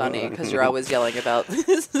very funny because you're always yelling about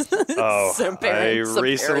Oh, some I parents, some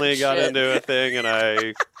recently parent got shit. into a thing, and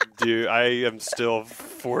I am still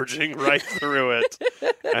forging right through it,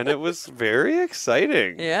 and it was very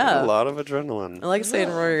exciting. Yeah. A lot of adrenaline. I like saying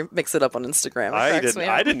Rory mix it up on Instagram. It cracks me up.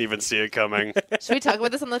 I didn't even see it coming. Should we talk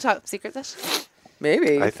about this on the top secret session?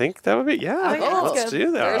 Maybe. I think that would be let's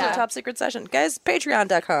do There's that. a top secret session. Guys,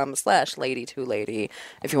 patreon.com/lady2lady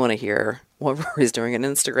if you want to hear what Rory's doing on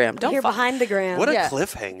Instagram. Don't Here fo- behind the gram. What a Yeah.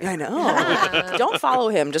 cliffhanger! I know. Don't follow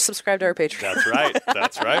him. Just subscribe to our Patreon. That's right.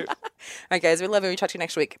 That's right. All right, guys. We love you. We talk to you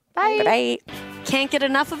next week. Bye. Bye. Can't get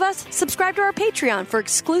enough of us? Subscribe to our Patreon for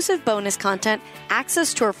exclusive bonus content,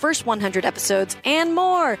 access to our first 100 episodes, and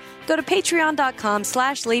more. Go to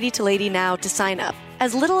patreon.com/lady2lady now to sign up.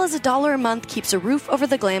 As little as $1 a month keeps a roof over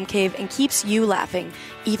the glam cave and keeps you laughing,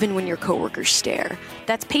 even when your coworkers stare.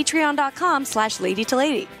 That's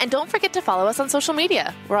patreon.com/lady2lady. And don't forget to follow us on social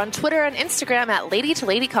media. We're on Twitter and Instagram at Lady to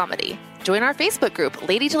Lady Comedy. Join our Facebook group,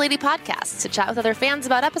 Lady to Lady Podcast, to chat with other fans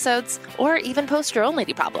about episodes, or even post your own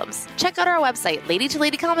lady problems. Check out our website,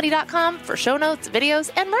 ladytoladycomedy.com, for show notes,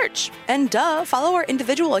 videos, and merch. And follow our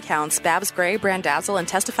individual accounts, Babs Gray, Brandazzle, and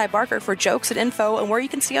Testify Barker for jokes and info and where you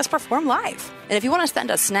can see us perform live. And if you want to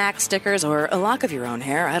send us snacks, stickers, or a lock of your own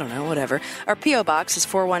hair, I don't know, whatever, our P.O. Box is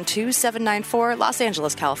 412-794, Los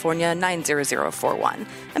Angeles, California, 90041.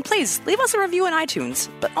 And please, leave us a review on iTunes,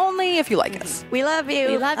 but only if you like us. We love you.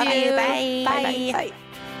 We love you. Bye. Bye. Bye.